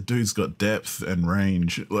man, the dude's got depth and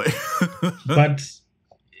range. Like But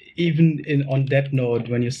even in on that note,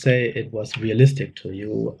 when you say it was realistic to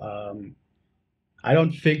you, I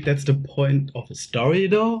don't think that's the point of a story,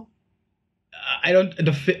 though. I don't.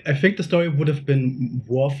 I think the story would have been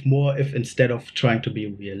worth more if instead of trying to be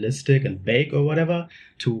realistic and vague or whatever,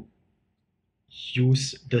 to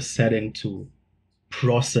use the setting to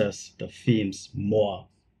process the themes more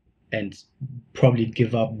and probably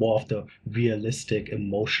give up more of the realistic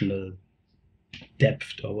emotional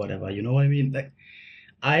depth or whatever. You know what I mean? Like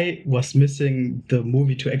I was missing the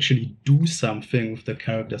movie to actually do something with the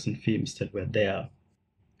characters and themes that were there.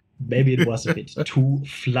 Maybe it was a bit too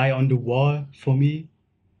fly on the wall for me.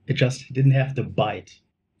 It just didn't have the bite.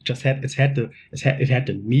 It had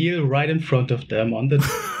the meal right in front of them on the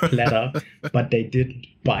platter, but they didn't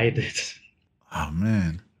bite it. oh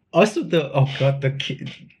man. Also,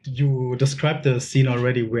 you described the scene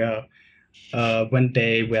already where when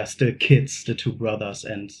they were still kids, the two brothers,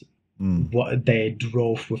 and Mm. what they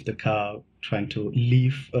drove with the car trying to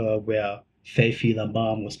leave where Faith Healer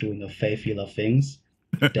Mom was doing her Faith Healer things,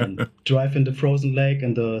 then drive in the frozen lake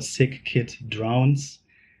and the sick kid drowns.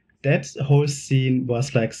 That whole scene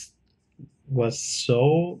was was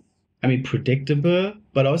so, I mean, predictable,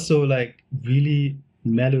 but also like really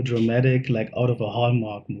melodramatic, like out of a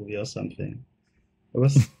Hallmark movie or something. It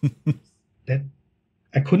was that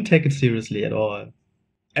I couldn't take it seriously at all.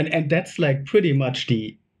 And that's like pretty much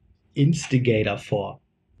the instigator for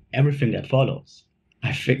everything that follows.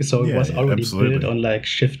 I think so. It Yeah, was yeah, already built absolutely. on like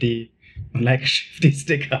shifty So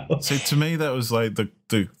stickhouse. to me, that was like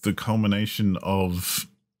the culmination of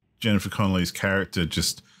Jennifer Connelly's character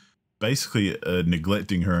just basically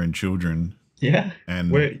neglecting her own children, Yeah. and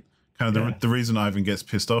Where kind of yeah. the reason Ivan gets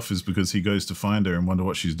pissed off is because he goes to find her and wonder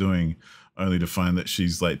what she's doing, only to find that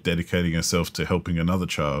she's like dedicating herself to helping another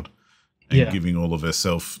child and Yeah. giving all of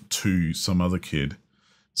herself to some other kid.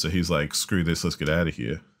 So he's like, screw this, let's get out of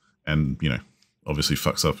here. And, you know, obviously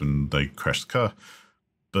fucks up and they crash the car.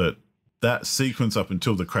 But that sequence up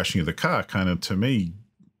until the crashing of the car kind of, to me,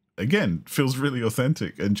 again, feels really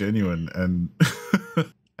authentic and genuine and,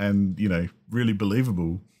 and, you know, really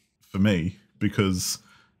believable for me because,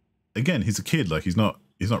 again, he's a kid. Like he's not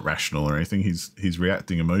rational or anything. He's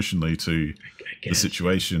reacting emotionally to I the guess.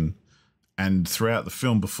 situation. And throughout the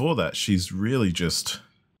film before that, she's really just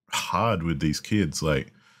hard with these kids.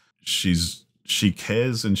 Like she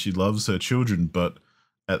cares and she loves her children, but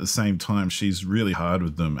at the same time, she's really hard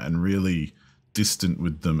with them and really distant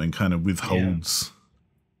with them and kind of Yeah. withholds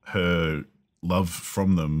her love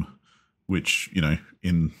from them, which, you know,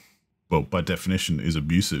 in well, by definition is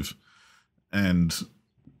abusive. And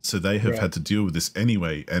so they have Right. had to deal with this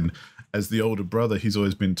anyway. And as the older brother, he's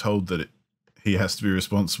always been told that he has to be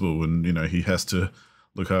responsible and, you know, he has to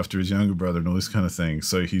look after his younger brother and all this kind of thing.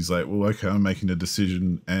 So he's like, well, okay, I'm making a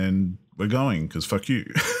decision and we're going because fuck you.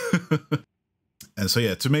 And so,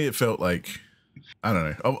 yeah, to me, it felt like, I don't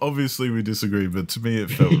know, obviously we disagree, but to me,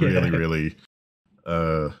 it felt really, Yeah. really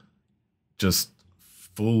just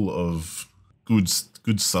full of good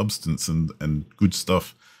substance and good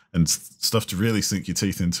stuff and stuff to really sink your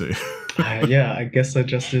teeth into. Yeah, I guess I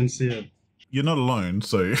just didn't see it. You're not alone,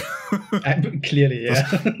 so Clearly, yeah.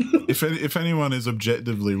 if anyone is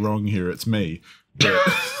objectively wrong here, it's me. But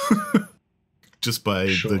just by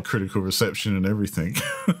the Sure. critical reception and everything.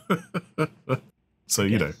 So, I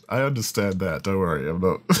you know, guess. I understand that. Don't worry, I'm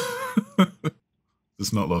not.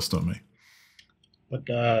 It's not lost on me. But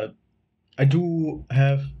I do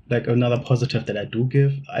have like another positive that I do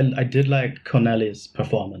give. I did like Connelly's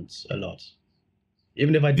performance a lot.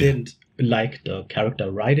 Even if I didn't like the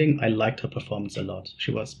character writing, I liked her performance a lot.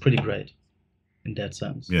 She was pretty great in that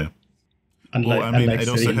sense. Yeah. Unlike, Well, I mean, unlike it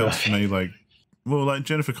also Cillian helps for Murphy. me, like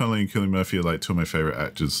Jennifer Connelly and Cillian Murphy are like two of my favorite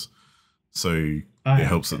actors. So it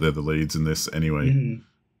helps that they're the leads in this anyway. Mhm.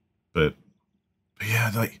 But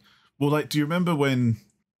yeah, like, do you remember when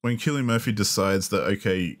Cillian Murphy decides that,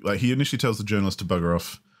 okay, like he initially tells the journalist to bugger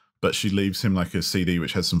off, but she leaves him like a CD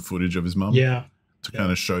which has some footage of his mum Yeah. to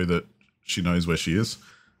kind of show that she knows where she is.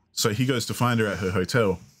 So he goes to find her at her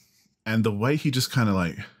hotel, and the way he just kind of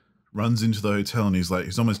like runs into the hotel and he's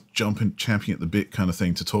almost champing at the bit kind of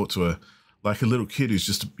thing to talk to her, like a little kid who's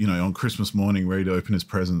just, on Christmas morning ready to open his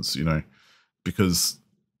presents, because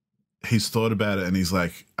he's thought about it and he's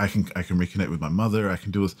like, I can reconnect with my mother. I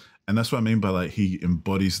can do this. And that's what I mean by like, he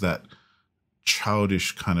embodies that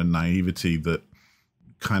childish kind of naivety that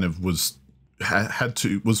kind of was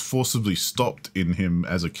forcibly stopped in him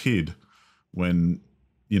as a kid when,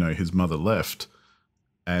 his mother left.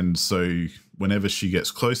 And so whenever she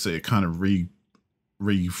gets closer, it kind of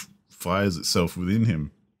re-fires itself within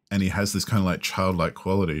him. And he has this kind of like childlike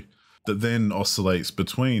quality that then oscillates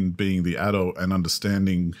between being the adult and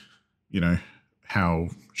understanding, how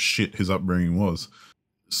shit his upbringing was.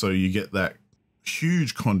 So you get that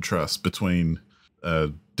huge contrast between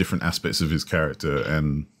different aspects of his character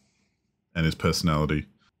and his personality,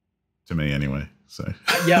 to me anyway. So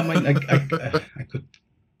Yeah, I mean,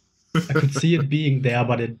 I could see it being there,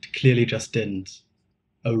 but it clearly just didn't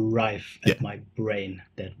arrive at my brain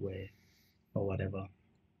that way, or whatever.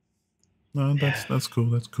 No, that's cool.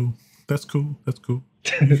 That's cool. That's cool. That's cool.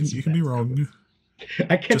 You can be wrong.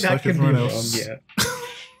 I can like be everyone wrong, else. yeah.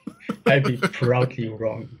 I'd be proudly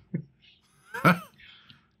wrong.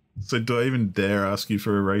 So do I even dare ask you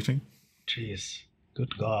for a rating? Jeez,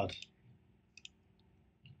 good God.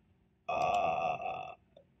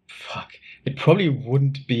 Fuck. It probably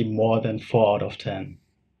wouldn't be more than 4 out of 10.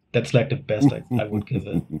 That's like the best I would give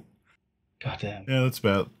it. God damn. Yeah, that's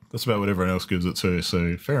about what everyone else gives it too,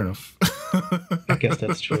 so fair enough. I guess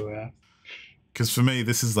that's true, yeah. Because for me,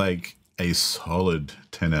 this is like a solid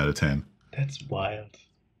 10 out of 10. That's wild.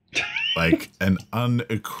 Like an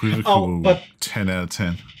unequivocal 10 out of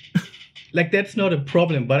 10. Like, that's not a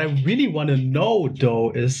problem, but I really want to know,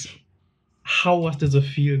 though, is how was this a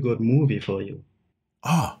feel-good movie for you?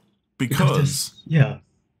 Because yeah.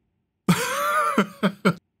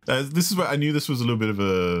 This is where I knew this was a little bit of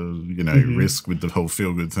a, risk with the whole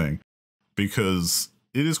feel-good thing, because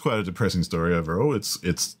it is quite a depressing story overall.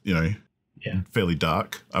 It's fairly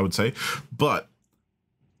dark, I would say. But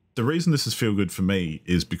the reason this is feel-good for me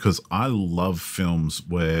is because I love films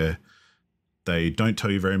where they don't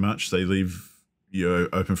tell you very much. They leave you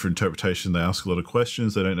open for interpretation. They ask a lot of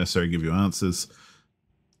questions. They don't necessarily give you answers.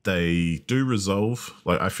 They do resolve.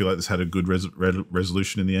 Like, I feel like this had a good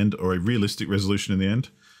resolution in the end, or a realistic resolution in the end.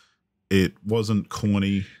 It wasn't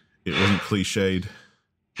corny. It wasn't cliched.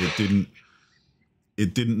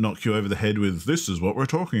 It didn't knock you over the head with, this is what we're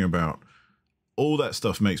talking about. All that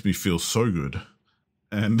stuff makes me feel so good.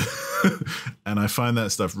 And and I find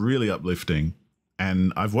that stuff really uplifting.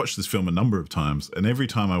 And I've watched this film a number of times, and every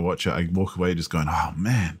time I watch it, I walk away just going, oh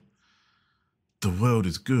man, the world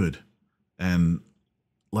is good and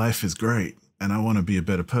life is great and I want to be a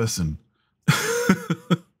better person.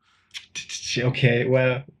 Okay,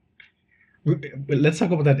 well, let's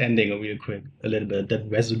talk about that ending real quick, a little bit, that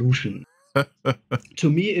resolution. To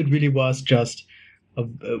me, it really was just a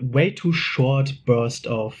way too short burst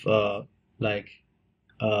of Cillian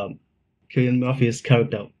Murphy's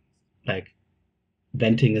character, like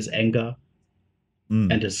venting his anger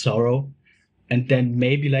and his sorrow, and then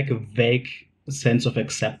maybe like a vague sense of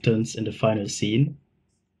acceptance in the final scene.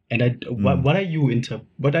 And what are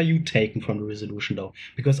you taking from the resolution, though?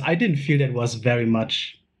 Because I didn't feel there wasn't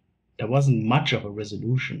much of a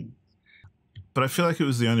resolution. But I feel like it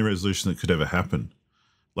was the only resolution that could ever happen.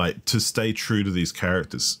 Like, to stay true to these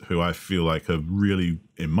characters, who I feel like are really,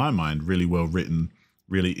 in my mind, really well written,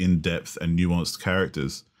 really in-depth and nuanced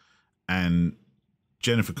characters. And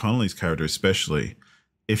Jennifer Connelly's character especially,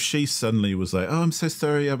 if she suddenly was like, oh, I'm so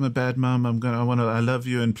sorry, I'm a bad mum, I love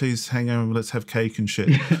you, and please hang on, let's have cake and shit.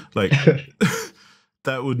 Like,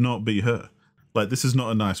 that would not be her. Like, this is not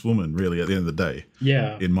a nice woman, really, at the end of the day.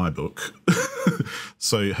 Yeah. In my book.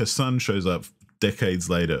 So her son shows up decades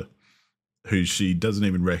later, who she doesn't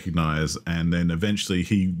even recognize, and then eventually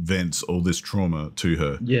he vents all this trauma to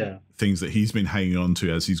her. Yeah. Things that he's been hanging on to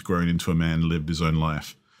as he's grown into a man, lived his own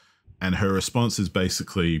life. And her response is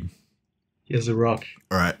basically, here's a rock.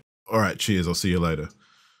 All right, cheers, I'll see you later.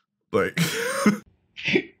 Like,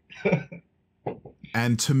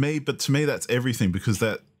 and to me, that's everything, because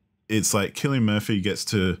that it's like Cillian Murphy gets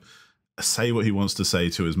to say what he wants to say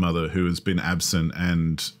to his mother, who has been absent,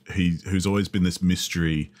 and who's always been this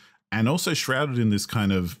mystery, and also shrouded in this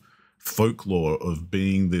kind of folklore of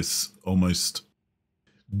being this almost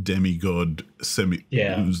demigod,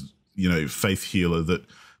 faith healer that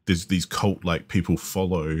there's these cult-like people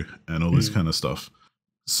follow and all this kind of stuff.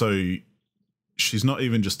 So she's not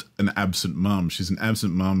even just an absent mum. She's an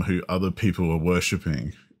absent mum who other people are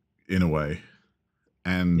worshipping in a way.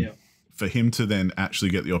 And for him to then actually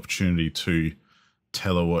get the opportunity to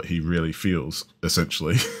tell her what he really feels,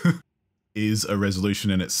 essentially, is a resolution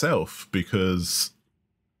in itself, because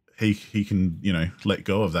he can, let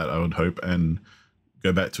go of that, I would hope, and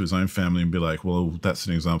go back to his own family and be like, well, that's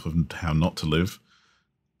an example of how not to live.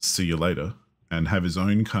 See you later. And have his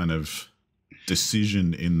own kind of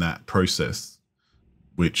decision in that process,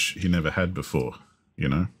 which he never had before,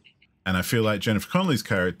 And I feel like Jennifer Connelly's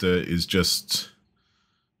character is just,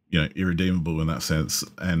 irredeemable in that sense.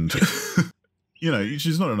 And,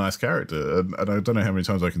 she's not a nice character. And I don't know how many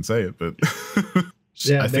times I can say it, but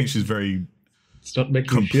I think she's very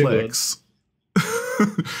complex.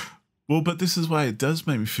 Well, but this is why it does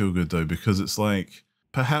make me feel good, though, because it's like,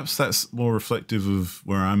 perhaps that's more reflective of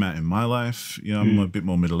where I'm at in my life. I'm a bit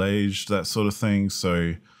more middle-aged, that sort of thing.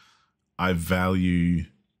 So I value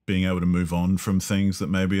being able to move on from things that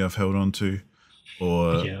maybe I've held on to,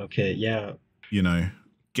 or,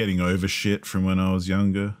 getting over shit from when I was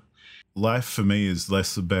younger. Life for me is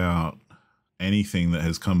less about anything that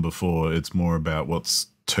has come before. It's more about what's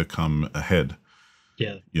to come ahead.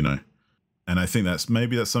 Yeah. And I think that's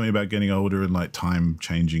something about getting older and like time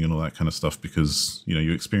changing and all that kind of stuff, because,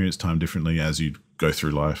 you experience time differently as you go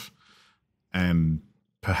through life. And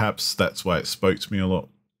perhaps that's why it spoke to me a lot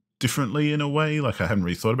differently in a way. Like I hadn't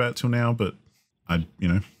really thought about it till now, but I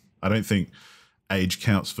don't think age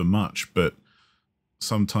counts for much, but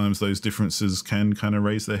sometimes those differences can kind of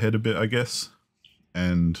raise their head a bit, I guess.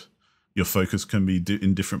 And your focus can be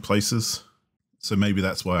in different places. So maybe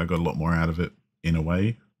that's why I got a lot more out of it in a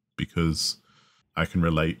way, because I can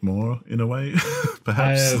relate more in a way,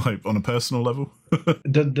 perhaps like on a personal level.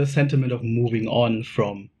 the sentiment of moving on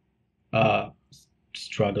from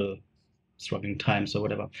struggling times or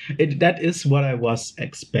whatever. That is what I was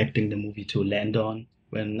expecting the movie to land on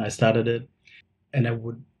when I started it. And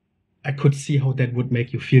I could see how that would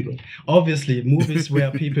make you feel good. Obviously, movies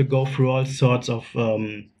where people go through all sorts of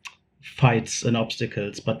fights and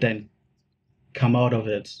obstacles, but then come out of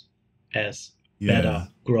it as better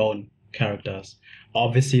grown characters.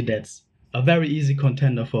 Obviously, that's a very easy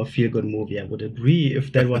contender for a feel-good movie. I would agree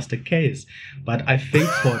if that was the case. But I think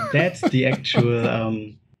for that, the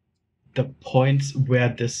actual the points where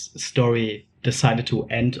this story decided to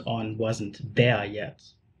end on wasn't there yet,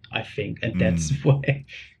 I think. And that's why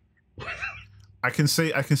I can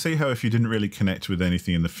see how if you didn't really connect with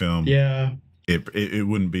anything in the film, it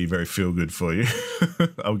wouldn't be very feel-good for you.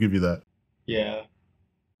 I'll give you that. Yeah.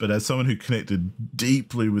 But as someone who connected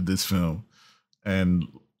deeply with this film and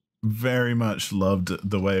very much loved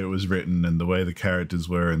the way it was written and the way the characters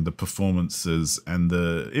were and the performances and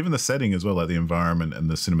even the setting as well, like the environment and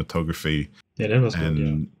the cinematography, that was and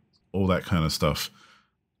good, all that kind of stuff.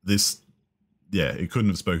 It couldn't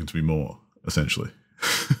have spoken to me more, essentially.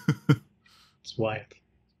 It's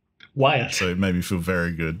wild. So it made me feel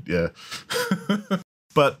very good, yeah.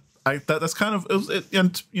 But that's kind of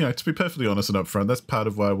and to be perfectly honest and upfront, that's part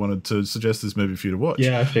of why I wanted to suggest this movie for you to watch.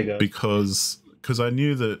 Yeah, I figured, because I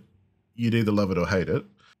knew that you'd either love it or hate it,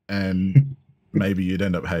 and maybe you'd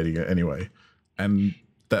end up hating it anyway, and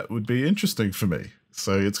that would be interesting for me.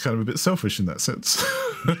 So it's kind of a bit selfish in that sense.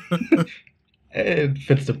 It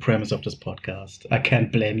fits the premise of this podcast. I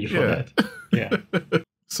can't blame you for that. Yeah.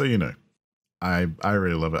 So I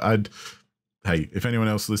really love it. Hey, if anyone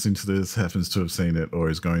else listening to this happens to have seen it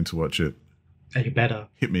or is going to watch it, you better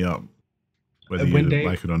hit me up, whether you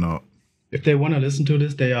like it or not. If they want to listen to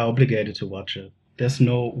this, they are obligated to watch it. There's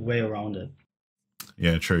no way around it.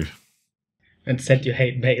 Yeah, true. And send your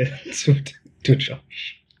hate mail to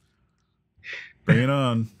Josh. Bring it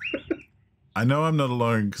on. I know I'm not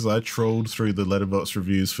alone, because I trolled through the Letterboxd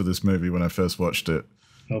reviews for this movie when I first watched it.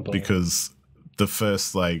 Oh boy. Because the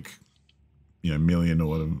first million or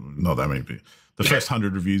whatever, not that many people. The first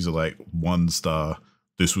 100 reviews are like 1 star.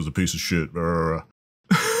 This was a piece of shit.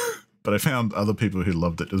 But I found other people who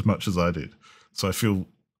loved it as much as I did. So I feel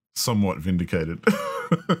somewhat vindicated.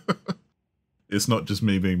 It's not just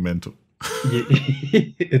me being mental.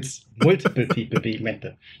 It's multiple people being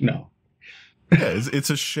mental. No. Yeah, it's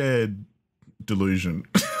a shared delusion.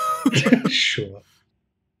 Sure.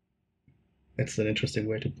 That's an interesting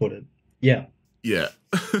way to put it. Yeah. Yeah.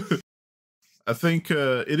 I think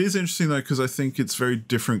it is interesting though, because I think it's very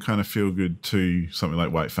different kind of feel good to something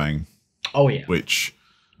like White Fang. Oh yeah. Which,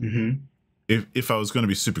 Mm-hmm. if I was going to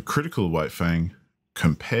be super critical of White Fang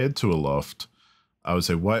compared to Aloft, I would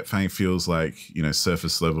say White Fang feels like,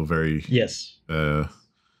 surface level, very Yes.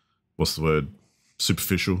 What's the word?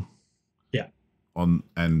 Superficial. Yeah.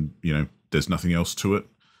 And there's nothing else to it.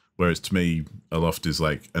 Whereas to me, Aloft is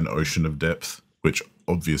like an ocean of depth, which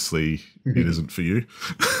obviously it isn't for you.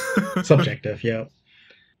 Subjective, yeah.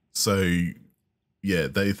 So, yeah,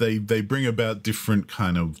 they bring about different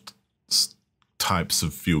kind of types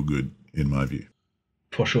of feel good, in my view.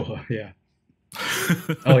 For sure, yeah.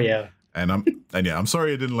 Oh yeah. And I'm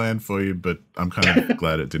sorry it didn't land for you, but I'm kind of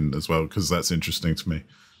glad it didn't as well, because that's interesting to me.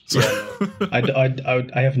 So. Yeah,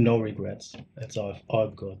 I have no regrets. It's all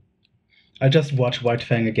good. I just watch White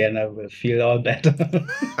Fang again. I will feel all better.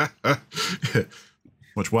 Yeah.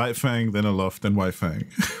 Watch White Fang, then Aloft, then White Fang.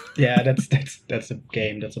 Yeah, that's a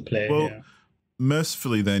game. That's a play. Well, yeah.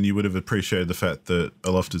 Mercifully, then you would have appreciated the fact that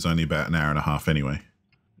Aloft is only about an hour and a half anyway.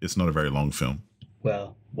 It's not a very long film.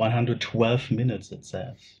 Well, 112 minutes it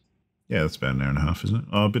says. Yeah, that's about an hour and a half, isn't it?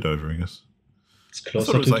 Oh, a bit over, I guess. It's closer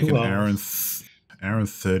I thought it was to like 2 an hours. hour and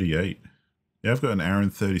 38. Yeah, I've got an hour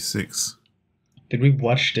and 36. Did we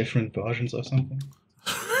watch different versions or something?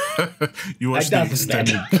 You watched the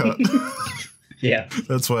extended cut. Yeah.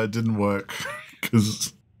 That's why it didn't work.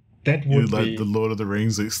 Because that you would like be the Lord of the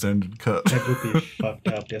Rings extended cut. That would be fucked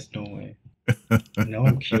up. There's no way. Now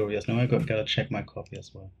I'm curious. Now I gotta check my copy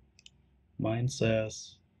as well. Mine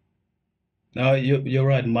says. No, you're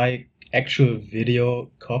right. My actual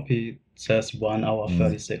video copy says 1 hour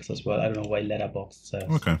 36 as well. I don't know why Letterboxd says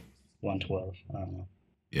 112. I don't know.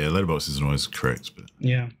 Yeah, Letterboxd isn't always correct, but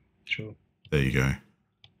yeah, true. There you go.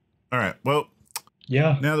 All right. Well,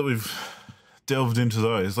 yeah. Now that we've delved into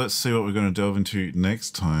those, let's see what we're going to delve into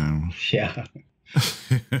next time. Yeah.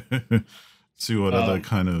 See what other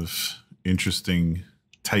kind of interesting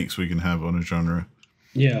takes we can have on a genre.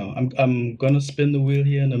 Yeah, I'm gonna spin the wheel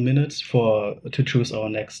here in a minute to choose our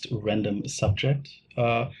next random subject.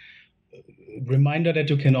 Reminder that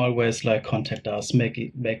you can always contact us,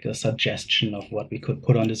 make a suggestion of what we could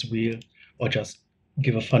put on this wheel, or just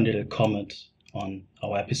give a fun little comment on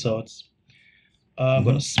our episodes. I'm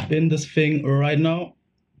gonna spin this thing right now,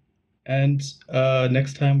 and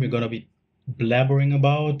next time we're gonna be blabbering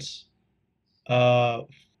about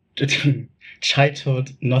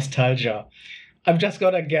childhood nostalgia. I'm just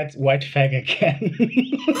gonna get White Fang again.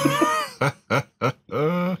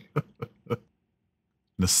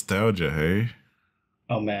 Nostalgia, hey?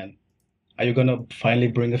 Oh man. Are you gonna finally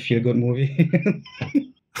bring a feel-good movie?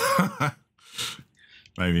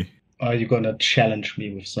 Maybe. Or are you gonna challenge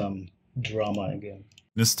me with some drama again?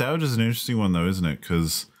 Nostalgia is an interesting one though, isn't it?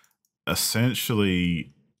 Because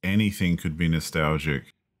essentially anything could be nostalgic.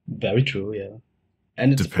 Very true, yeah.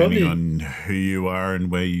 And it's depending on who you are and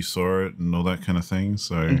where you saw it and all that kind of thing.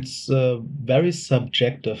 So it's very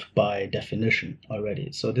subjective by definition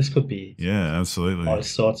already. So this could be absolutely all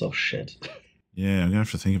sorts of shit. Yeah, I'm gonna have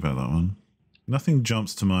to think about that one. Nothing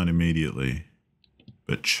jumps to mind immediately,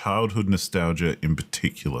 but childhood nostalgia in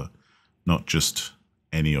particular, not just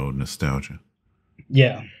any old nostalgia.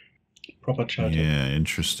 Yeah, proper childhood. Yeah,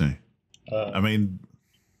 interesting. I mean,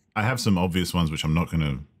 I have some obvious ones which I'm not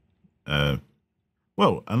going to.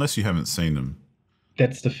 Well, unless you haven't seen them.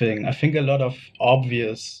 That's the thing. I think a lot of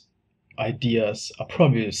obvious ideas are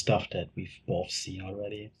probably stuff that we've both seen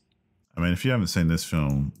already. I mean, if you haven't seen this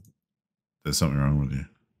film, there's something wrong with you.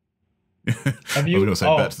 Have you? I was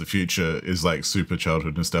going to say Back to the Future is like super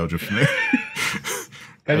childhood nostalgia for me.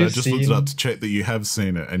 Have you I just looked it up to check that you have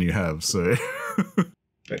seen it, and you have, so...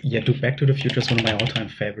 Yeah, Back to the Future is one of my all-time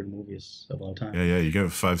favorite movies of all time. Yeah, you gave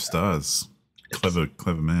it 5 stars.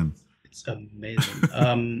 Clever man. It's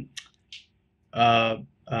amazing.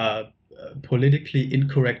 Politically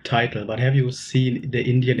incorrect title, but have you seen The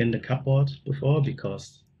Indian in the Cupboard before?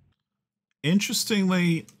 Because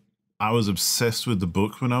interestingly, I was obsessed with the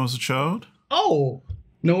book when I was a child. Oh,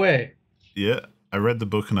 no way. Yeah, I read the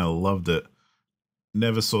book and I loved it.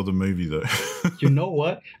 Never saw the movie though. You know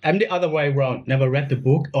what? I'm the other way around. Never read the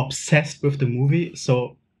book, obsessed with the movie.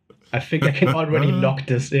 So I think I can already lock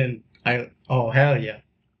this in. Oh hell yeah.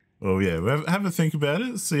 Oh yeah, have a think about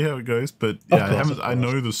it, see how it goes. But yeah, I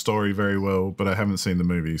know the story very well, but I haven't seen the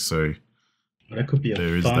movie, so well, that could be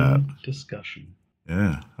a fun discussion.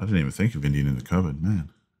 Yeah, I didn't even think of Indian in the Cupboard,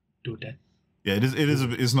 man. Do that. Yeah,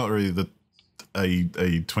 it's not really a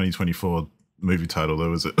 2024 movie title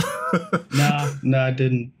though, is it? Nah, it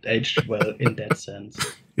didn't age well in that sense.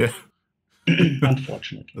 Yeah.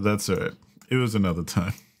 Unfortunately. That's all right. It was another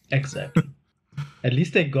time. Exactly. At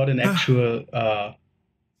least they got an actual,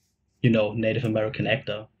 Native American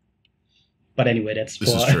actor. But anyway, that's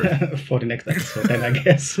This is true. for the next episode, then I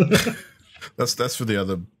guess. That's for the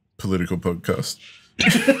other political podcast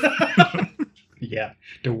Yeah,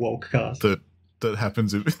 the woke cast. that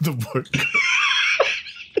happens in the woke.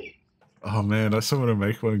 Oh man, I still want to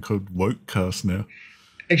make one called Woke Cast now.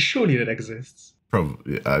 Surely that exists.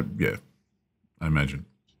 Probably, yeah, I imagine.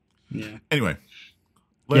 Yeah. Anyway,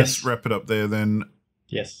 let's wrap it up there then.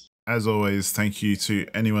 Yes. As always, thank you to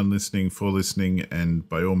anyone listening for listening, and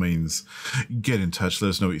by all means, get in touch. Let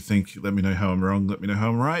us know what you think. Let me know how I'm wrong. Let me know how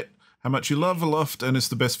I'm right. How much you love Aloft, and it's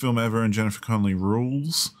the best film ever, and Jennifer Connelly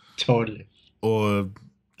rules. Totally. Or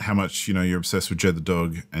how much you're obsessed with Jed the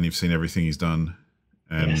dog, and you've seen everything he's done,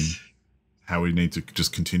 and how we need to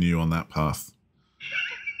just continue on that path.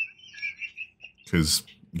 Because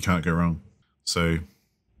you can't go wrong. So,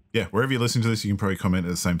 yeah, wherever you listen to this, you can probably comment at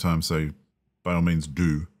the same time. So, by all means,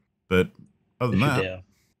 do. But other than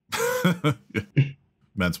that,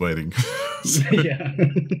 Matt's waiting. Yeah.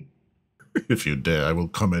 If you dare, I will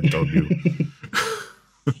comment on you.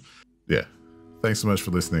 Yeah. Thanks so much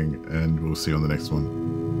for listening, and we'll see you on the next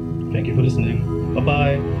one. Thank you for listening.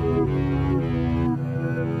 Bye-bye.